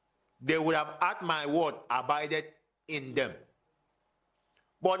 they would have at my word abided in them.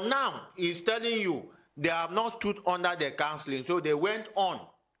 But now he's telling you they have not stood under the counseling, so they went on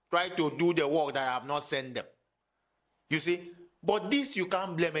trying to do the work that I have not sent them. You see? But this you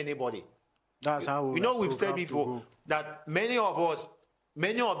can't blame anybody. That's how we've said before that many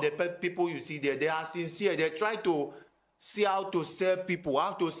of the people you see there, they are sincere. They try to see how to serve people,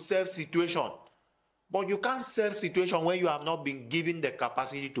 how to serve situation. But you can't serve situation when you have not been given the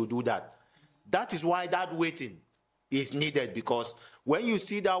capacity to do that. That is why that waiting is needed, because when you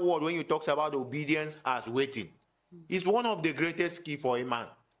see that word, when you talk about obedience as waiting, it's one of the greatest key for a man.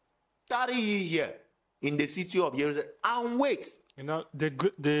 Tarry ye here in the city of Jerusalem and wait. You know,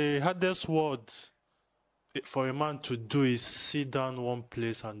 the hardest word for a man to do is sit down one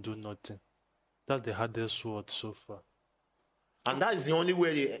place and do nothing. That's the hardest word so far. And that is the only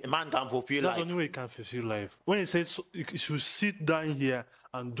way a man can fulfill life. That's the only way he can fulfill life. When he says you should sit down here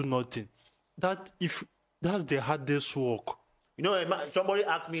and do nothing, that's the hardest work. You know, somebody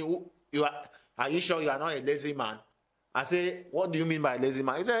asked me, are you sure you are not a lazy man? I say, what do you mean by lazy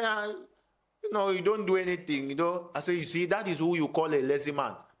man? He said, you don't do anything. I say, you see, that is who you call a lazy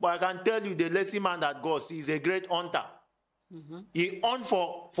man. But I can tell you, the lazy man that God sees is a great hunter. He hunts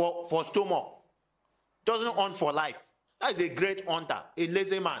for stomach. Doesn't hunt for life. That is a great hunter, a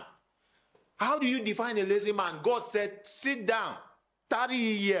lazy man. How do you define a lazy man? God said, sit down, tarry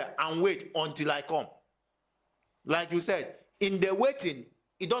here and wait until I come. Like you said, in the waiting,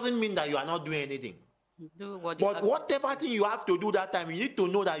 it doesn't mean that you are not doing anything. But whatever thing you have to do that time, you need to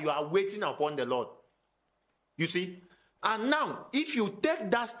know that you are waiting upon the Lord. You see? And now, if you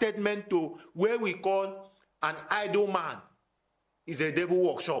take that statement to where we call an idle man, is a devil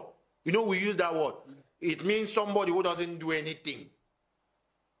workshop. You know, we use that word. It means somebody who doesn't do anything.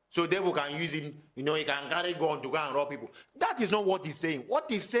 So devil can use him, you know, he can carry gun to go and rob people. That is not what he's saying. What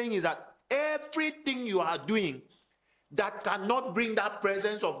he's saying is that everything you are doing that cannot bring that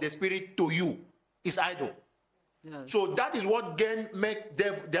presence of the Spirit to you is idle. Yes. So that is what make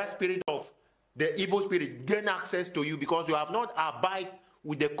that spirit of the evil spirit gain access to you, because you have not abide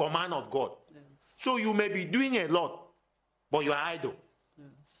with the command of God. Yes. So you may be doing a lot, but you are idle.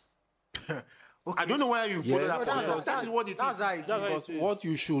 Yes. Okay. I don't know why you follow Yes, that. That is what it That's is. how it is. Because what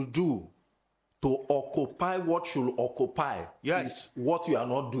you should do to occupy what should occupy Yes. is what you are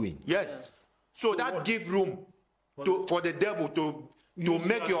not doing. Yes. So that give room for the devil to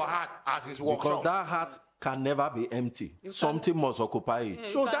make your heart as his Because workshop. that heart can never be empty. Something must occupy it.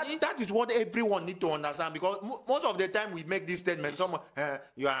 So that is what everyone need to understand, because most of the time we make this statement, someone,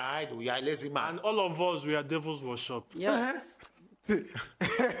 you are idle, you are a lazy man. And all of us, we are devil's worship. Yes. No,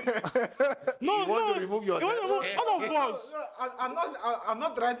 You want to remove yourself? all of us. I'm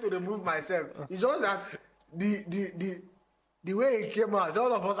not trying to remove myself. It's just that the way it came out,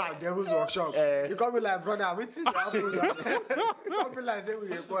 all of us are devil's workshop. You can't be like, brother, wait till you happen. You can't be like, say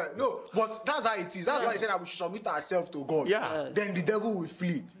we are quiet. No, but that's how it is. That's why I said that we should submit ourselves to God. Yeah. Yes. Then the devil will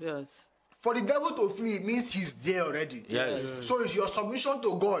flee. Yes. For the devil to flee, it means he's there already. Yes. So it's your submission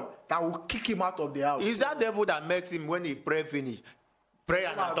to God that will kick him out of the house. Is that devil that makes him, when he finish, pray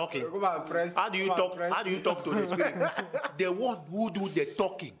and are talking? Go back and press. How do you talk? How do you talk to the spirit? The one who do the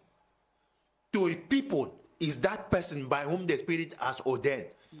talking to people is that person by whom the Spirit has ordained.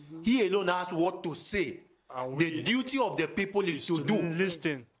 He alone has what to say. The duty of the people is to do.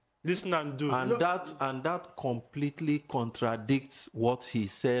 Listen and do. And that completely contradicts what he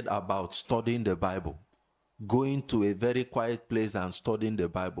said about studying the Bible. Going to a very quiet place and studying the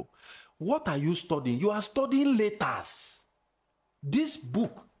Bible. What are you studying? You are studying letters. This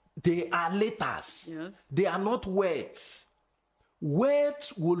book, they are letters. Yes. They are not words.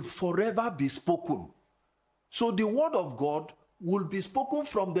 Words will forever be spoken. So the word of God will be spoken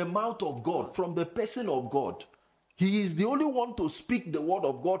from the mouth of God, from the person of God. He is the only one to speak the word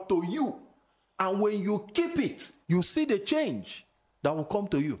of God to you. And when you keep it, you see the change that will come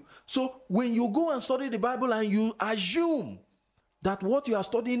to you. So when you go and study the Bible and you assume that what you are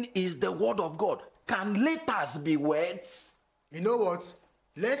studying is the word of God, can letters be words? You know what?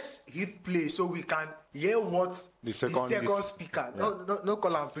 Let's hit play so we can hear what the second speaker. Yeah. No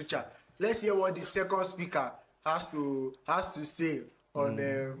call him preacher. Let's hear what the second speaker has to say on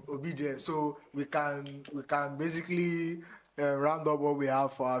obedience, so we can basically round up what we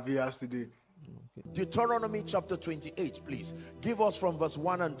have for our viewers today. Deuteronomy chapter 28, please. Give us from verse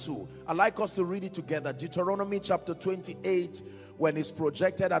 1 and 2. I'd like us to read it together. Deuteronomy chapter 28, when it's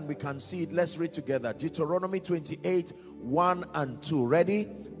projected and we can see it, let's read together. Deuteronomy 28, 1 and 2. Ready?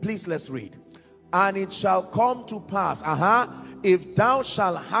 Please, let's read. And it shall come to pass, if thou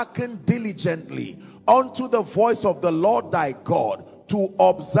shalt hearken diligently unto the voice of the Lord thy God, to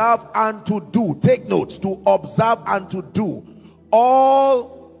observe and to do, take notes, to observe and to do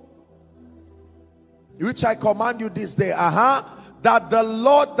all which I command you this day, that the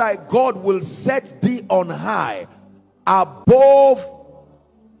Lord thy God will set thee on high above,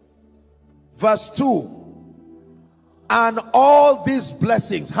 verse 2, and all these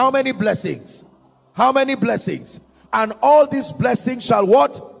blessings. How many blessings? How many blessings? And all these blessings shall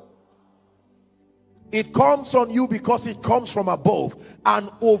what? It comes on you because it comes from above, and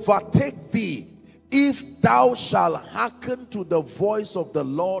overtake thee if thou shalt hearken to the voice of the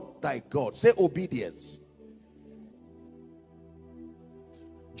Lord thy God. Say obedience.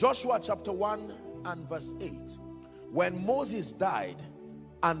 Joshua chapter 1 and verse 8. When Moses died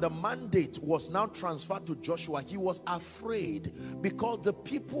and the mandate was now transferred to Joshua, he was afraid because the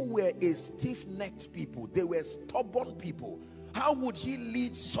people were a stiff-necked people. They were stubborn people. How would he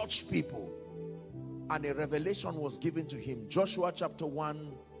lead such people? And a revelation was given to him. Joshua chapter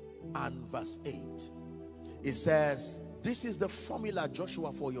 1 and verse 8. It says, this is the formula,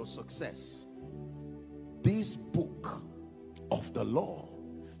 Joshua, for your success. This book of the law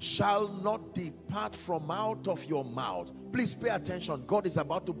shall not depart from out of your mouth. Please pay attention. God is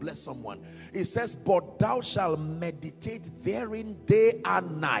about to bless someone. It says, but thou shalt meditate therein day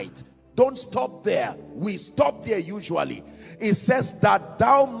and night. Don't stop there. We stop there usually. It says that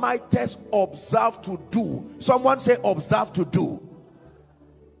thou mightest observe to do. Someone say observe to do.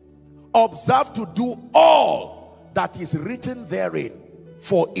 Observe to do all that is written therein.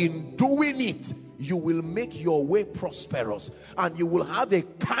 For in doing it, you will make your way prosperous, and you will have a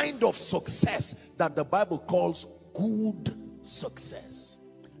kind of success that the Bible calls good success.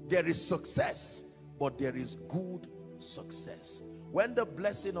 There is success, but there is good success. When the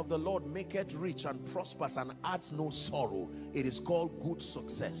blessing of the Lord maketh rich and prospers and adds no sorrow, it is called good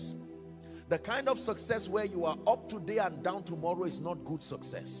success. The kind of success where you are up today and down tomorrow is not good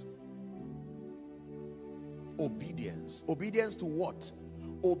success. Obedience. Obedience to what?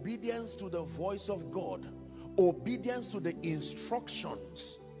 Obedience to the voice of God. Obedience to the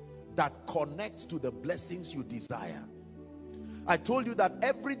instructions that connect to the blessings you desire. I told you that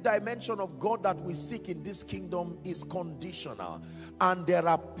every dimension of God that we seek in this kingdom is conditional, and there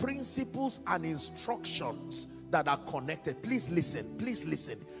are principles and instructions that are connected. Please listen, please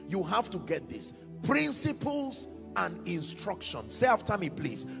listen. You have to get this. Principles and instructions. Say after me,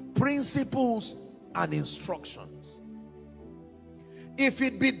 please. Principles and instructions. If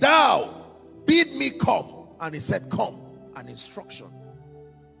it be thou, bid me come. And he said, come. An instruction.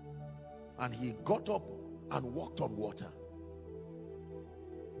 And he got up and walked on water.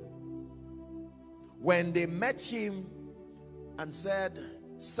 When they met him and said,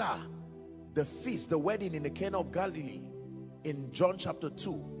 sir, the feast, the wedding in the Cana of Galilee, in John chapter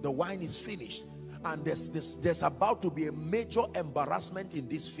 2, the wine is finished, and there's about to be a major embarrassment in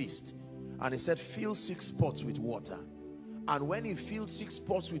this feast. And he said, fill 6 pots with water. And when he filled 6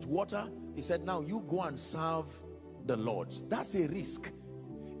 pots with water, he said, now you go and serve the Lords. That's a risk.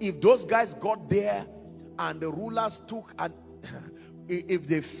 If those guys got there and the rulers took, and if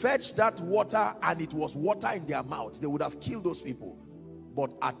they fetched that water and it was water in their mouth, they would have killed those people.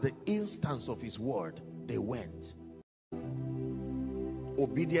 But at the instance of his word, they went.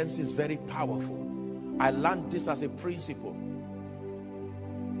 Obedience is very powerful. I learned this as a principle.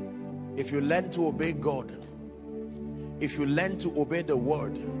 If you learn to obey God, if you learn to obey the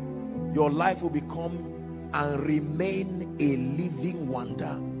word, your life will become and remain a living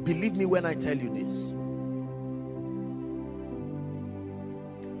wonder. Believe me when I tell you this.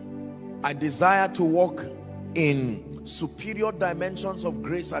 I desire to walk in superior dimensions of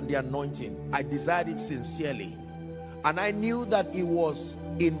grace and the anointing. I desired it sincerely, and I knew that it was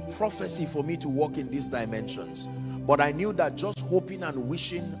in prophecy for me to walk in these dimensions. But I knew that just hoping and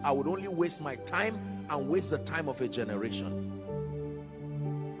wishing, I would only waste my time and waste the time of a generation.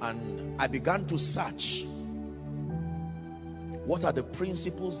 And I began to search, what are the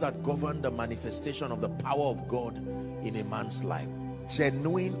principles that govern the manifestation of the power of God in a man's life?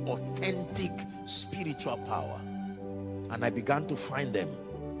 Genuine, authentic spiritual power. And I began to find them.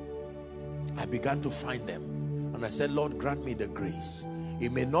 I began to find them. And I said, Lord, grant me the grace.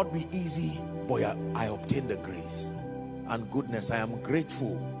 It may not be easy, but I obtained the grace. And goodness, I am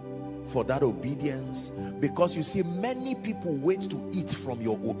grateful for that obedience, because you see, many people wait to eat from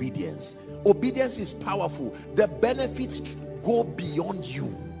your obedience. Obedience is powerful. The benefits go beyond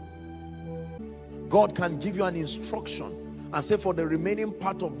you. God can give you an instruction and say, for the remaining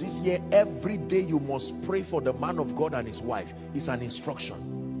part of this year, every day you must pray for the man of God and his wife. It's an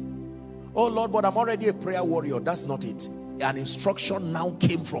instruction. Oh Lord, but I'm already a prayer warrior. That's not it. An instruction now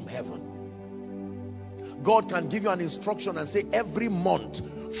came from heaven. God can give you an instruction and say, every month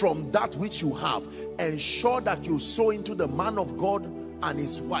from that which you have, ensure that you sow into the man of God and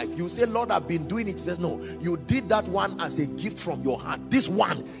his wife. You say, Lord, I've been doing it. He says, no, you did that one as a gift from your heart. This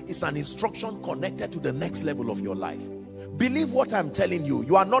one is an instruction connected to the next level of your life. Believe what I'm telling you.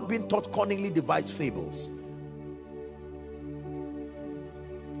 You are not being taught cunningly devised fables.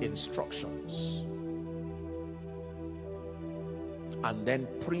 Instructions. And then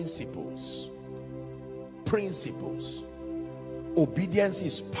principles. Principles. Obedience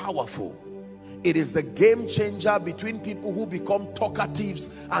is powerful. It is the game changer between people who become talkatives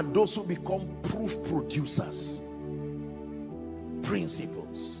and those who become proof producers.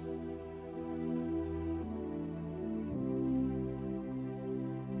 Principles.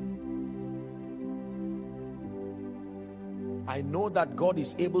 I know that God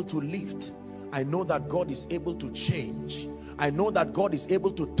is able to lift. I know that God is able to change. I know that God is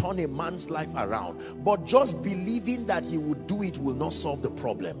able to turn a man's life around. But just believing that he would do it will not solve the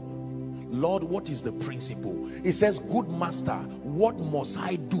problem. Lord, what is the principle? He says, good master, what must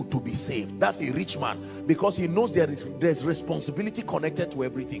I do to be saved? That's a rich man, because he knows there's responsibility connected to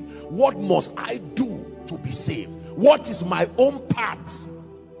everything. What must I do to be saved? What is my own part?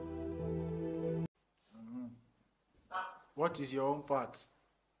 What is your own part?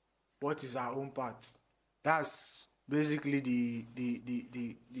 What is our own part? That's basically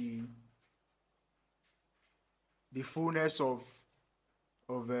the fullness of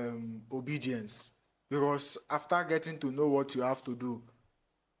obedience. Because after getting to know what you have to do,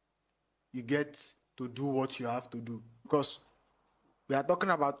 you get to do what you have to do. Because we are talking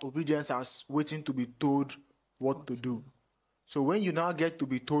about obedience as waiting to be told what to do. So when you now get to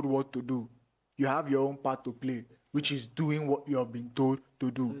be told what to do, you have your own part to play. which is doing what you have been told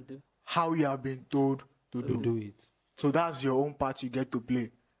to do, how you have been told to do it. So that's your own part you get to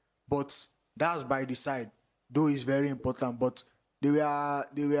play. But that's by the side, though it's very important. But there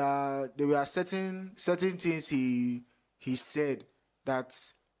were certain things he said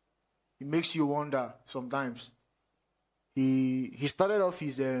that it makes you wonder sometimes. He started off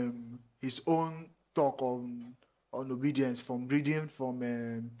his own talk on obedience from reading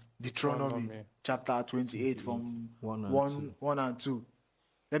from Deuteronomy chapter 28 from 1 and 2.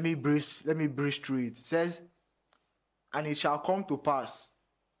 Let me breeze through it. It says, "And it shall come to pass,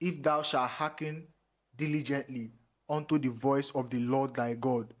 if thou shalt hearken diligently unto the voice of the Lord thy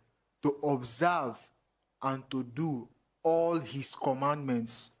God, to observe and to do all his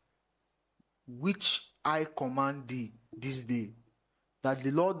commandments, which I command thee this day, that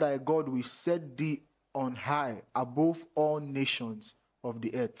the Lord thy God will set thee on high above all nations of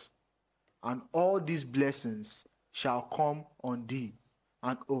the earth. And all these blessings shall come on thee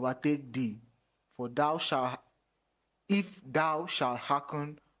and overtake thee, for if thou shalt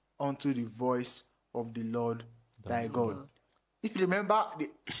hearken unto the voice of the Lord thy God." If you remember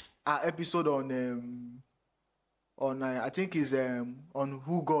our episode on I think is on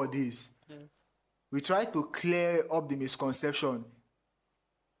who God is. Yes. We try to clear up the misconception.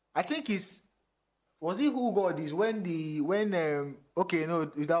 I think was it who God is that's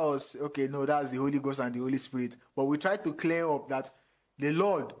the Holy Ghost and the Holy Spirit. But we try to clear up that the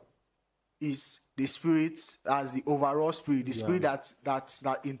Lord is the Spirit as the overall Spirit, the Spirit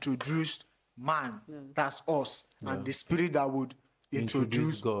that introduced man, that's us, and the Spirit that would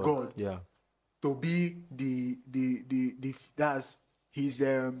introduce God. Yeah. To be that's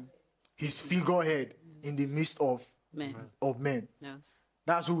his figurehead in the midst of men. Yes.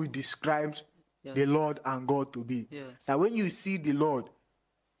 That's who we described the Lord and God to be. Yes. Now, when you see the Lord,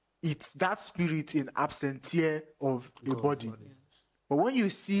 it's that spirit in absentia of the body. Yes. But when you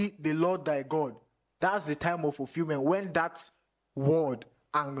see the Lord thy God, that's the time of fulfillment, when that word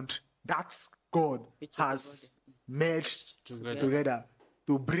and that God has merged together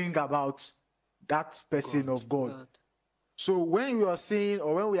to bring about that person of God. So when we are saying,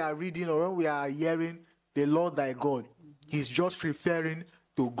 or when we are reading, or when we are hearing the Lord thy God, he's just referring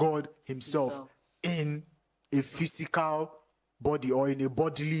to God himself in a physical body or in a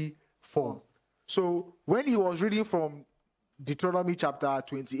bodily form. So when he was reading from Deuteronomy chapter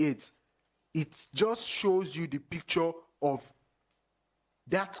 28, it just shows you the picture of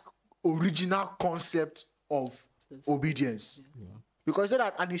that original concept of obedience. Because it said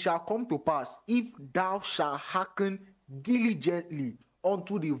that, and it shall come to pass, if thou shalt hearken diligently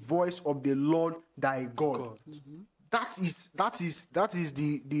unto the voice of the Lord thy God. That is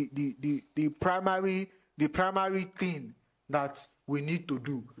the primary thing that we need to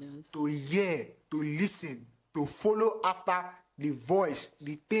do. To hear, to listen, to follow after the voice,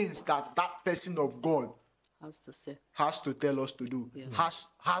 the things that person of God has to tell us to do,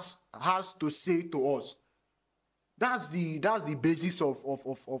 has to say to us. That's the basis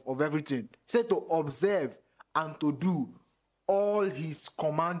of everything. Say to observe and to do all his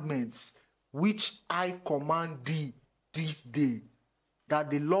commandments, which I command thee this day, that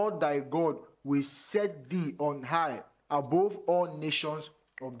the Lord thy God will set thee on high above all nations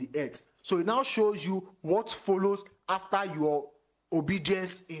of the earth. So it now shows you what follows after your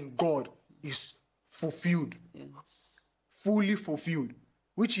obedience in God is fulfilled, fully fulfilled.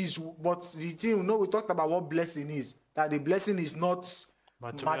 Which is what the thing, we talked about what blessing is. That the blessing is not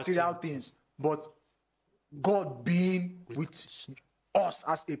material things, but God being with us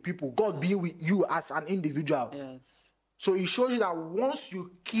as a people, God being with you as an individual. Yes. So it shows you that once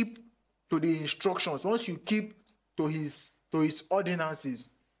you keep to the instructions, once you keep to his ordinances,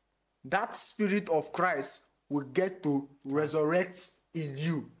 that Spirit of Christ will get to resurrect in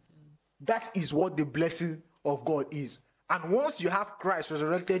you. That is what the blessing of God is. And once you have Christ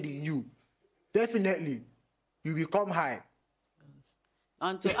resurrected in you, definitely you become high.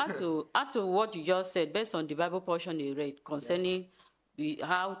 And to add to what you just said, based on the Bible portion you read concerning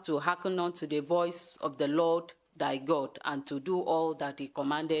how to hearken unto the voice of the Lord thy God and to do all that he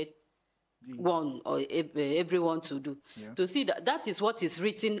commanded one or everyone to do. To see that is what is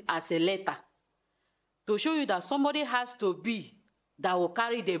written as a letter. To show you that somebody has to be that will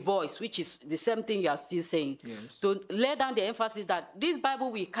carry the voice, which is the same thing you are still saying. Yes. To lay down the emphasis that this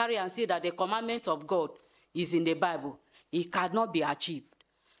Bible will carry and see that the commandment of God is in the Bible. It cannot be achieved.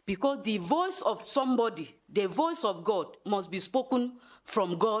 Because the voice of somebody, the voice of God, must be spoken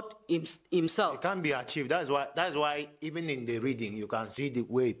from God himself. It can't be achieved. That's why even in the reading, you can see the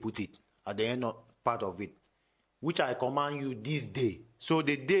way he put it at the end of part of it, which I command you this day. So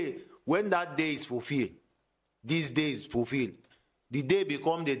the day, when that day is fulfilled, this day is fulfilled. The day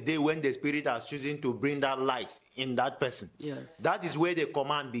becomes the day when the Spirit has chosen to bring that light in that person. Yes. That is where the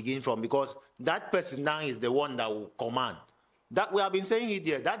command begins from, because that person now is the one that will command. That we have been saying it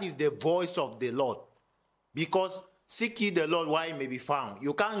here. That is the voice of the Lord. Because seek ye the Lord while he may be found.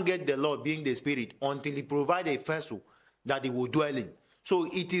 You can't get the Lord, being the Spirit, until he provides a vessel that he will dwell in. So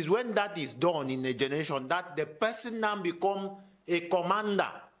it is when that is done in a generation that the person now becomes a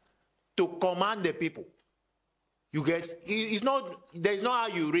commander to command the people. You get, it's not, there's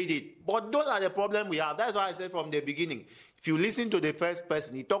not how you read it. But those are the problems we have. That's why I said from the beginning, if you listen to the first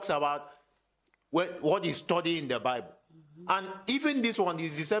person, he talks about what he's studying in the Bible. And even this one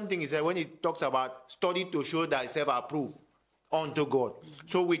is the same thing he said when he talks about study to show thyself approved unto God.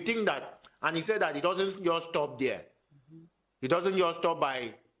 So we think that, and he said that it doesn't just stop there. It doesn't just stop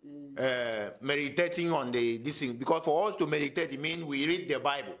by meditating on this thing. Because for us to meditate, it means we read the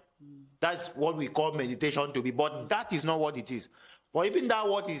Bible. That's what we call meditation to be. But that is not what it is. But even that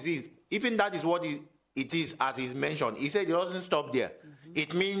what it is, even that is what it is as is mentioned. He said it doesn't stop there.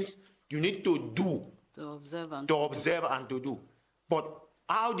 It means you need to do. To observe and to do. But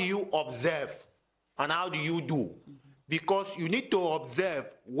how do you observe and how do you do? Because you need to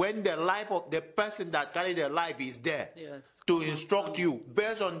observe when the life of the person that carried the life is there, yes, to instruct you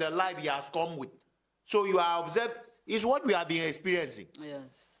based on the life he has come with. So you are observed. It's what we have been experiencing.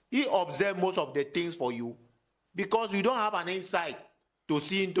 yes. He observed most of the things for you because you don't have an insight to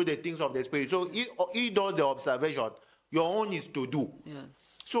see into the things of the Spirit. So he does the observation. Your own is to do.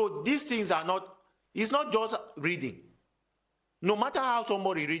 Yes. So these things are not, it's not just reading. No matter how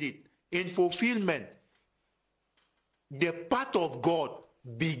somebody read it, in fulfillment, the path of God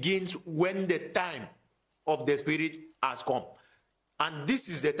begins when the time of the Spirit has come. And this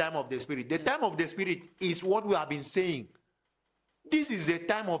is the time of the Spirit. The time of the Spirit is what we have been saying. This is the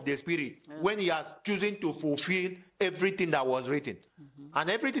time of the Spirit, when he has chosen to fulfill everything that was written. And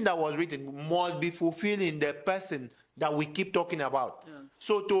everything that was written must be fulfilled in the person that we keep talking about. Yes.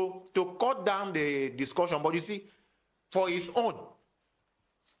 So to cut down the discussion, but you see, for his own,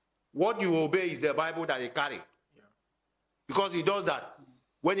 what you obey is the Bible that he carry. Because he does that.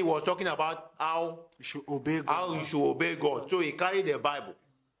 When he was talking about how You should obey God. how you should obey God. So he carried the Bible.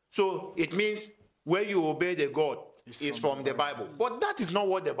 So it means where you obey the God is from the Bible. But that is not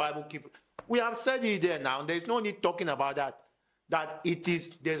what the Bible keeps. We have said it there now. There is no need talking about that. That it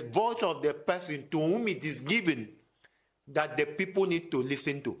is the voice of the person to whom it is given that the people need to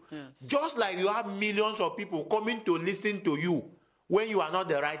listen to. Yes. Just like you have millions of people coming to listen to you when you are not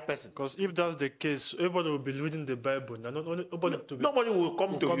the right person. Because if that's the case, everybody will be reading the Bible. Nobody will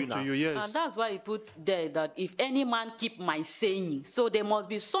come to you now. Yes. And that's why he put there that if any man keep my saying, so there must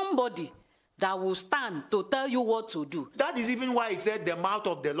be somebody that will stand to tell you what to do. That is even why he said the mouth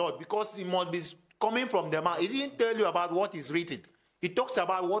of the Lord, because it must be coming from the mouth. He didn't tell you about what is written. He talks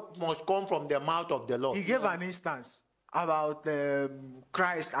about what must come from the mouth of the Lord. He gave an instance about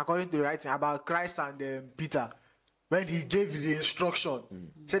Christ, according to the writing, about Christ and Peter. When he gave the instruction,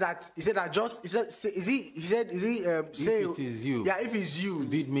 he said that say, it is you, yeah, if it's you,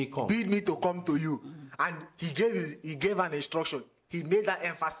 bid me come. Bid me to come to you. And he gave an instruction. He made that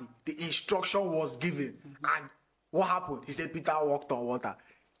emphasis. The instruction was given. And what happened? He said Peter walked on water.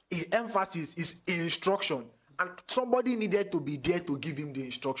 His emphasis is instruction. And somebody needed to be there to give him the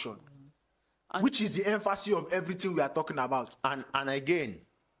instruction. Which is the emphasis of everything we are talking about. And again,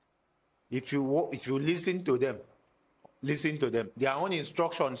 if you listen to them, their own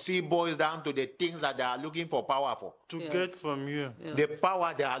instruction still boils down to the things that they are looking for power for. To get from you. The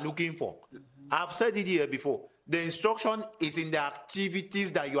power they are looking for. I've said it here before. The instruction is in the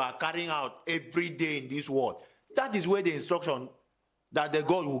activities that you are carrying out every day in this world. That is where the instruction that the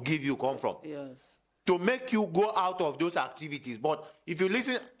God will give you come from. Yes. To make you go out of those activities. But if you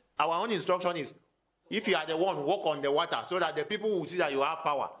listen, our own instruction is, if you are the one, walk on the water so that the people will see that you have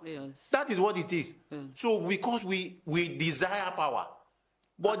power. Yes. That is what it is. So because we desire power.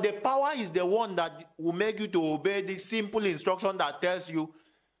 But the power is the one that will make you to obey the simple instruction that tells you,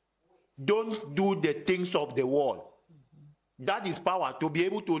 don't do the things of the world. That is power, to be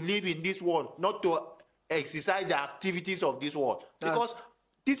able to live in this world, not to exercise the activities of this world. Because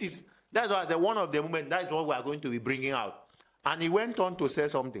that's why I said one of the moments, that is what we are going to be bringing out. And he went on to say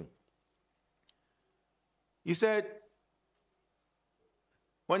something. He said,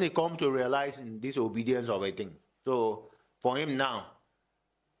 when he come to realize in this obedience of a thing, so for him now,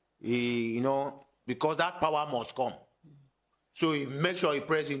 because that power must come. So he makes sure he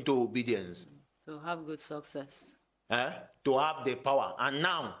prays into obedience. To have good success. To have the power. And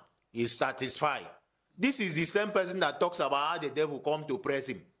now he's satisfied. This is the same person that talks about how the devil come to press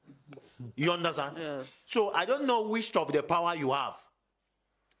him. You understand? Yes. So I don't know which of the power you have.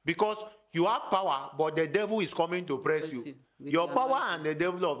 Because you have power, but the devil is coming to press you. With Your your power anointing. and the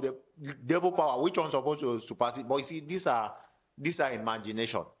devil of the devil power, which one's supposed to supersede? But you see, these are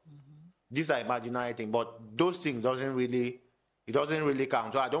imagination. These are imaginary things, but those things doesn't really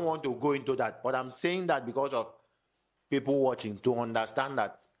count. So I don't want to go into that. But I'm saying that because of people watching to understand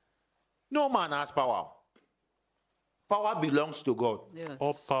that no man has power. Power belongs to God. Yes.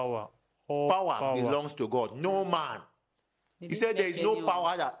 All power. All Power belongs to God. No man. He said there is no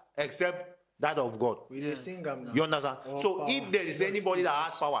power that except that of God. We dey sing am now. You understand? So if there is anybody that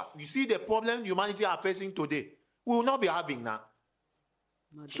has power, you see the problem humanity are facing today, we will not be having now.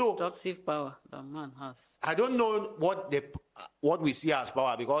 So Destructive power that man has. I don't know what we see as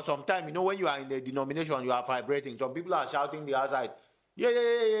power, because sometimes, you know, when you are in the denomination, you are vibrating. Some people are shouting the outside, yeah.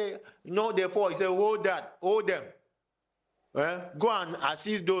 You know, therefore, he said, hold them. Go and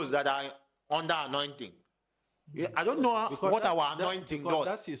assist those that are under anointing. Yeah, I don't know what our anointing does.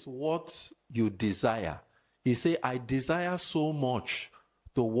 That is what you desire. He said, I desire so much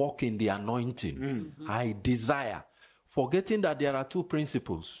to walk in the anointing. I desire. Forgetting that there are two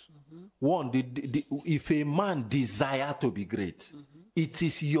principles. One, if a man desire to be great, it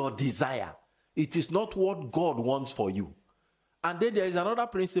is your desire. It is not what God wants for you. And then there is another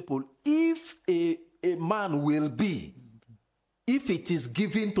principle. If a man will be, if it is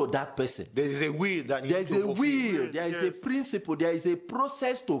given to that person, There is a will that there is a will, there is a principle, there is a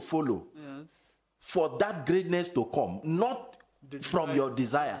process to follow Yes. for that greatness to come, not from your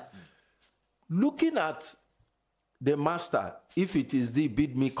desire. Looking at the master, if it is thee,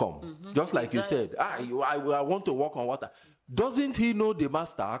 bid me come. Just like you said, I want to walk on water. Doesn't he know the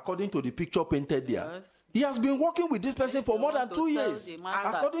master according to the picture painted there? Yes. He has been working with this person for more than want 2 to tell years, the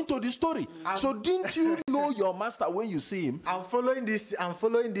master. according to the story. So didn't you know your master when you see him? I'm following this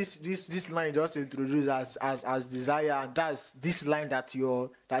line just introduced as desire, and that's this line that you're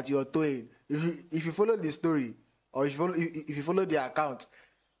towing. If you follow the story, or if you follow the account,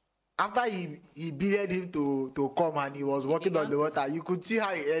 after he begged him to come and he was walking on the water, you could see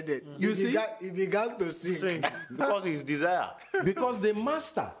how he ended. He began to sing. because his desire. Because the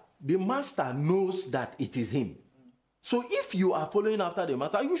master knows that it is him. So if you are following after the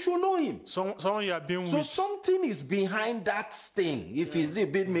master, you should know him. Someone you are being So with. something is behind that thing. If it's the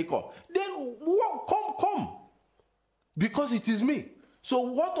bid maker, then come. Because it is me. So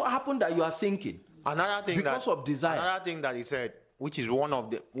what happened that you are sinking? Another thing Because of desire. Another thing that he said, which is one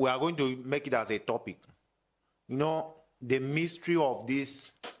of the, we are going to make it as a topic. You know, the mystery of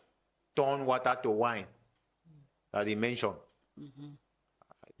this turn water to wine that he mentioned.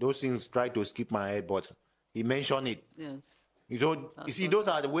 Those things try to skip my head, but he mentioned it. Yes. You see, those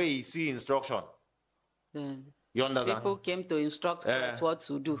are the way he see instruction. Then You understand? people came to instruct us what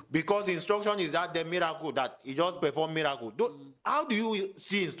to do. Because instruction is that the miracle that he just performed miracle. How do you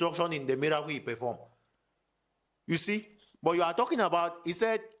see instruction in the miracle he performed? You see? But you are talking about, he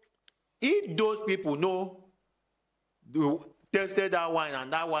said, if those people know, tested that wine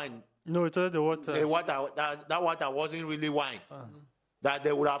and that wine, No, it's the water. that water wasn't really wine, that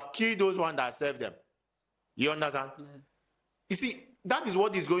they would have killed those ones that served them. You understand? You see, that is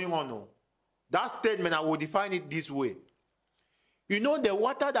what is going on now. That statement, I will define it this way. You know, the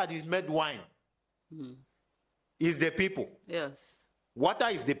water that is made wine is the people. Yes. Water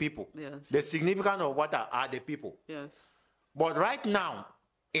is the people. Yes. The significance of water are the people. Yes. But right now,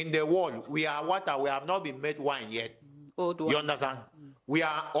 in the world, we are water. We have not been made wine yet. Old one. You understand? We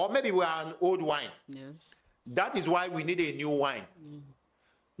are, or maybe we are an old wine. Yes. That is why we need a new wine.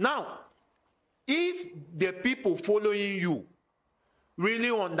 Now, if the people following you really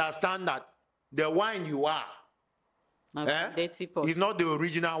understand that the wine you are Dirty pot. is not the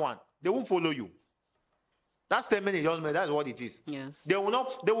original one, they won't follow you. That statement is just made. That's what it is. Yes. They will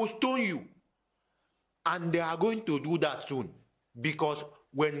not. They will stone you, and they are going to do that soon, because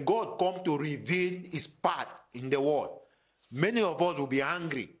when God comes to reveal His part in the world, many of us will be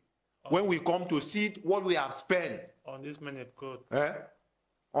angry when we come to see what we have spent On this man of God.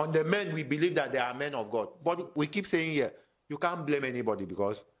 on the men we believe that they are men of God. But we keep saying here, you can't blame anybody,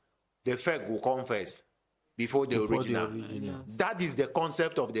 because the fake will come first before the original. Yes. That is the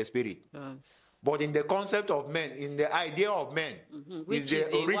concept of the Spirit. Yes. But in the concept of men, in the idea of men, Which is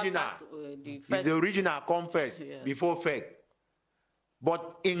the original. the Is first. the original come first before fake.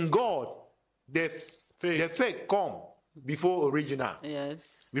 But in God, the fake come before original.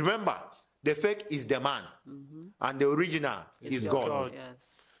 Yes. Remember, the fake is the man, and the original is God.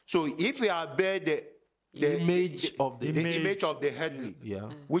 Yes. So if we are bear the Image of the image of the heavenly, Yeah.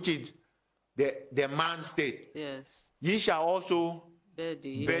 which is the man state, Yes. ye shall also Bear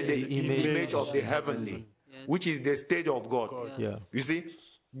the bear the image image of of the the heavenly, Yes. which is the state of God. Yes. Yeah. You see,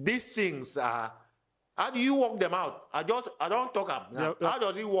 these things are. How do you work them out? I don't talk about now. They are- How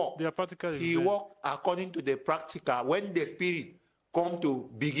does he work? They are practical. He work according to the practical. When the Spirit come to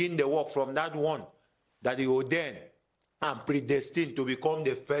begin the work from that one that he ordained and predestined to become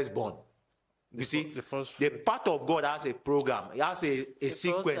the firstborn. You see, the first the fruit. part of God has a program. He has a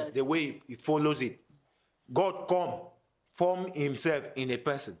sequence, process. the way he follows it. God come, form himself in a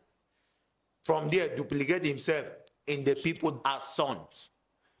person. From there, duplicate himself in the people as sons.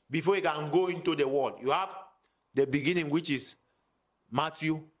 Before he can go into the world, you have the beginning, which is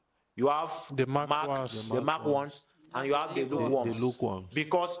Matthew. You have The Mark ones. the Mark ones, and you have the Luke ones. The Luke ones.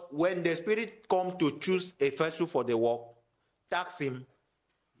 Because when the Spirit come to choose a vessel for the work, tax him,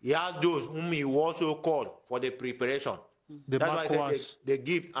 he has those whom he also called for the preparation. The That's why Mark I said ones. the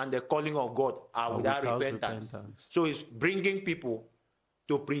gift and the calling of God are without repentance. So it's bringing people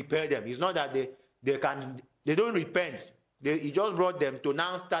to prepare them. It's not that they don't repent. He just brought them to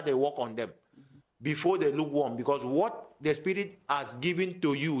now start the work on them before they lukewarm. Because what the Spirit has given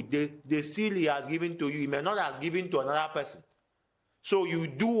to you, the seal he has given to you, he may not have given to another person. So you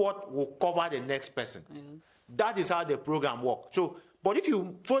do what will cover the next person. Yes. That is how the program works. So, but if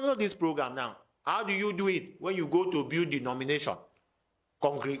you follow this program now, how do you do it when you go to build denomination,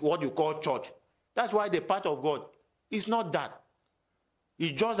 concrete, what you call church? That's why the part of God is not that.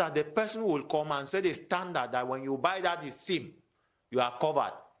 It's just that the person will come and set a standard that when you buy that SIM, you are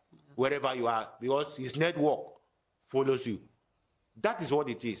covered wherever you are because his network follows you. That is what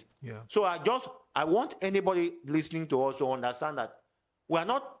it is. Yeah. So I want anybody listening to us to understand that we are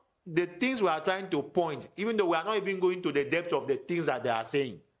not, the things we are trying to point, even though we are not even going to the depth of the things that they are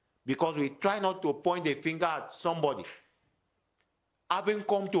saying, because we try not to point a finger at somebody. Having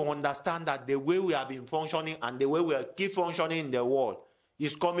come to understand that the way we have been functioning and the way we keep functioning in the world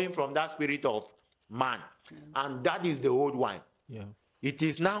is coming from that spirit of man. And that is the old wine. Yeah. It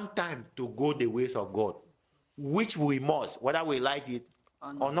is now time to go the ways of God, which we must, whether we like it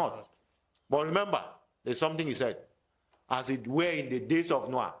or not. But remember, there's something he said. As it were in the days of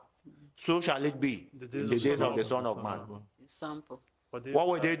Noah, so shall it be in the days of the Son of Man. Example. What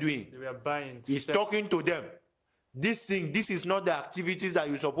were they doing? They were buying. He's talking to them. This is not the activities that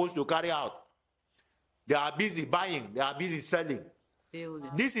you're supposed to carry out. They are busy buying, they are busy selling. Building.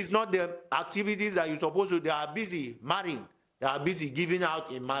 This is not the activities that you're supposed to. They are busy marrying, they are busy giving out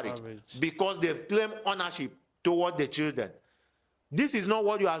in marriage. Because they've claimed ownership toward the children. This is not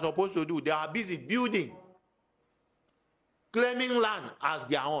what you are supposed to do. They are busy building, claiming land as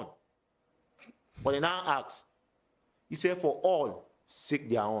their own. But they now ask, he said, for all seek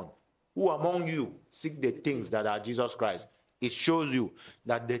their own. Who among you seek the things that are Jesus Christ? It shows you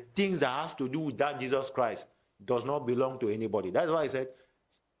that the things that has to do with that Jesus Christ does not belong to anybody. That's why I said,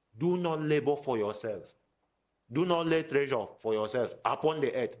 do not labor for yourselves. Do not lay treasure for yourselves upon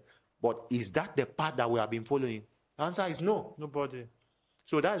the earth. But is that the path that we have been following? The answer is no. Nobody.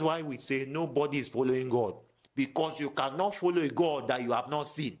 So that's why we say nobody is following God. Because you cannot follow a God that you have not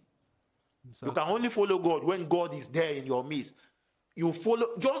seen. Exactly. You can only follow God when God is there in your midst. You follow,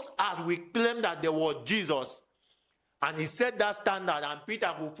 just as we claim that there was Jesus, and he set that standard, and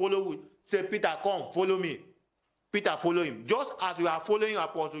Peter will follow, say, Peter, come, follow me. Peter, follow him. Just as we are following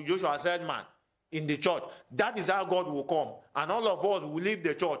Apostle Joshua SELMA in the church, that is how God will come. And all of us will leave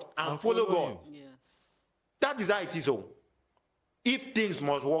the church and follow God. Yes. That is how it is. So, if things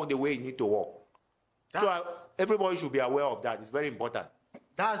must work the way it need to work. Everybody should be aware of that. It's very important.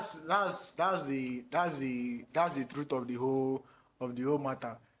 That's the truth of the whole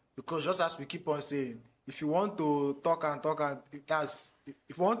matter. Because just as we keep on saying, if you want to talk and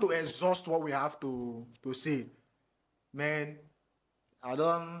if you want to exhaust what we have to say, man, I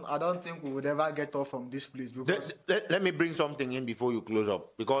don't think we would ever get off from this place. Because let me bring something in before you close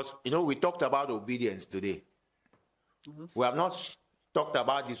up, because we talked about obedience today. Yes. We have not talked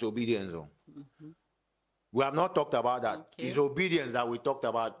about disobedience. We have not talked about that. Okay. It's obedience that we talked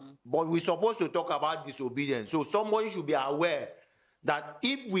about. But we're supposed to talk about disobedience. So somebody should be aware that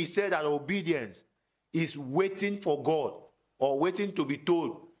if we say that obedience is waiting for God or waiting to be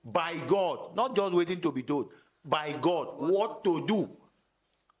told by God, not just waiting to be told, by God what to do,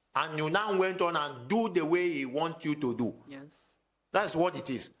 and you now went on and do the way he wants you to do. Yes. That's what it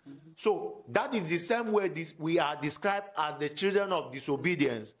is. So that is the same way we are described as the children of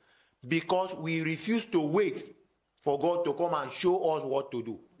disobedience, because we refuse to wait for God to come and show us what to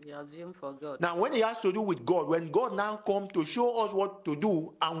do. We assume for God. Now, when it has to do with God, when God now comes to show us what to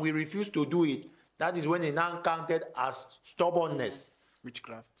do and we refuse to do it, that is when it now counted as stubbornness.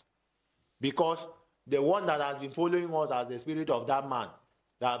 Witchcraft. Because the one that has been following us as the spirit of that man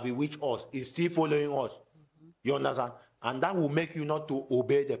that bewitched us is still following us. You understand? And that will make you not to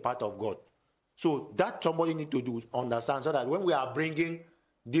obey the path of God. So that somebody need to do, understand, so that when we are bringing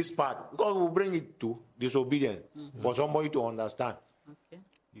this part, God will bring it to disobedience for somebody to understand. Okay.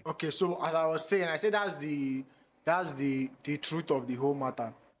 Okay, so as I was saying, I said that's the truth of the whole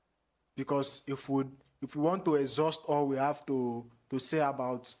matter. Because if we want to exhaust all we have to say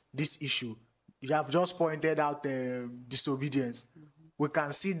about this issue, you have just pointed out disobedience. We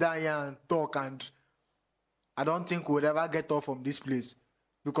can sit down here and talk, and I don't think we'll ever get off from this place,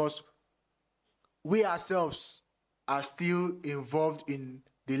 because we ourselves are still involved in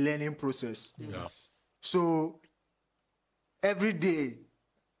the learning process. Yes. So every day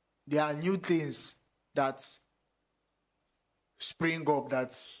there are new things that spring up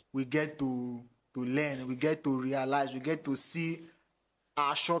that we get to learn, we get to realize, we get to see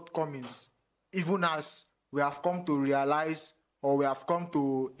our shortcomings, even as we have come to realize, or we have come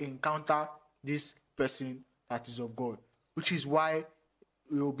to encounter this person that is of God, which is why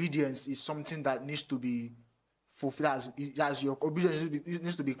obedience is something that needs to be fulfilled. As your obedience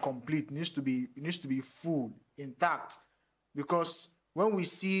needs to be complete, needs to be full, intact, because when we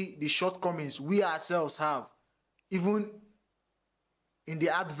see the shortcomings we ourselves have, even in the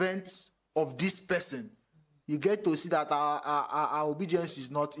advent of this person, you get to see that our obedience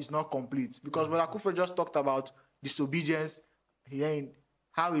is not complete. Because Brother Kufre just talked about disobedience here in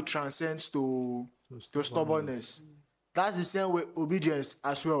how it transcends to stubbornness. That's the same way obedience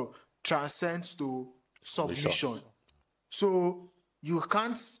as well transcends to submission. So you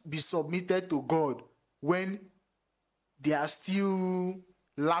can't be submitted to God when there are still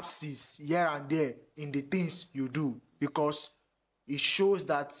lapses here and there in the things you do, because it shows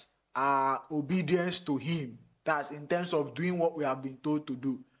that our obedience to him, that's in terms of doing what we have been told to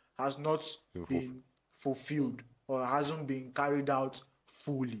do, has not been fulfilled or hasn't been carried out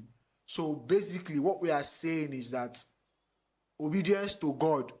fully. So basically what we are saying is that obedience to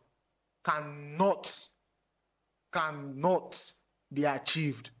God cannot be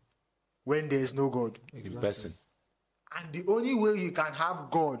achieved when there is no God. In person. And the only way you can have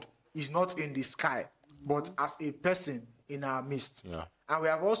God is not in the sky, but as a person in our midst. Yeah. And we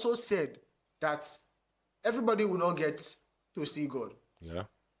have also said that everybody will not get to see God. Yeah.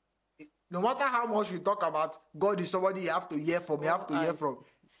 No matter how much we talk about God is somebody you have to hear from,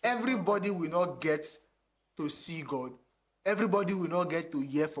 everybody will not get to see God. Everybody will not get to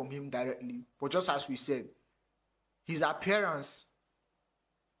hear from him directly. But just as we said, his appearance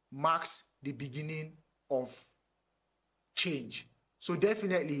marks the beginning of change. So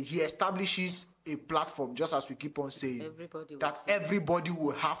definitely he establishes a platform, just as we keep on saying, everybody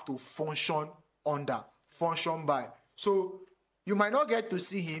will have to function by. So you might not get to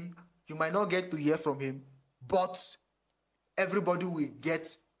see him, you might not get to hear from him, but everybody will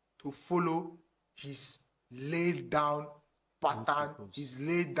get to follow his laid down pattern, his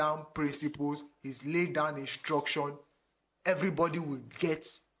laid down principles, his laid down instruction. Everybody will get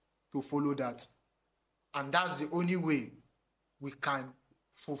to follow that. And that's the only way we can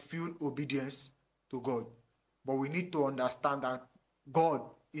fulfill obedience to God. But we need to understand that God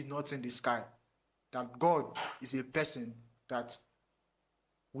is not in the sky. That God is a person that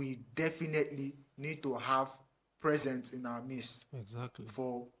we definitely need to have present in our midst. Exactly.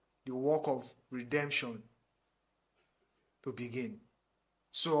 For the work of redemption to begin.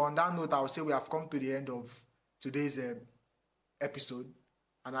 So on that note, I would say we have come to the end of today's episode.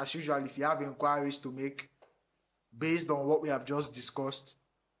 And as usual, if you have inquiries to make based on what we have just discussed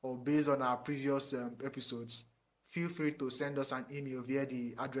or based on our previous episodes, feel free to send us an email via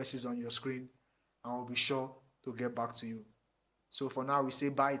the addresses on your screen, and we'll be sure to get back to you. So for now, we say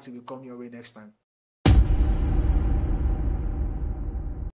bye till we come your way next time.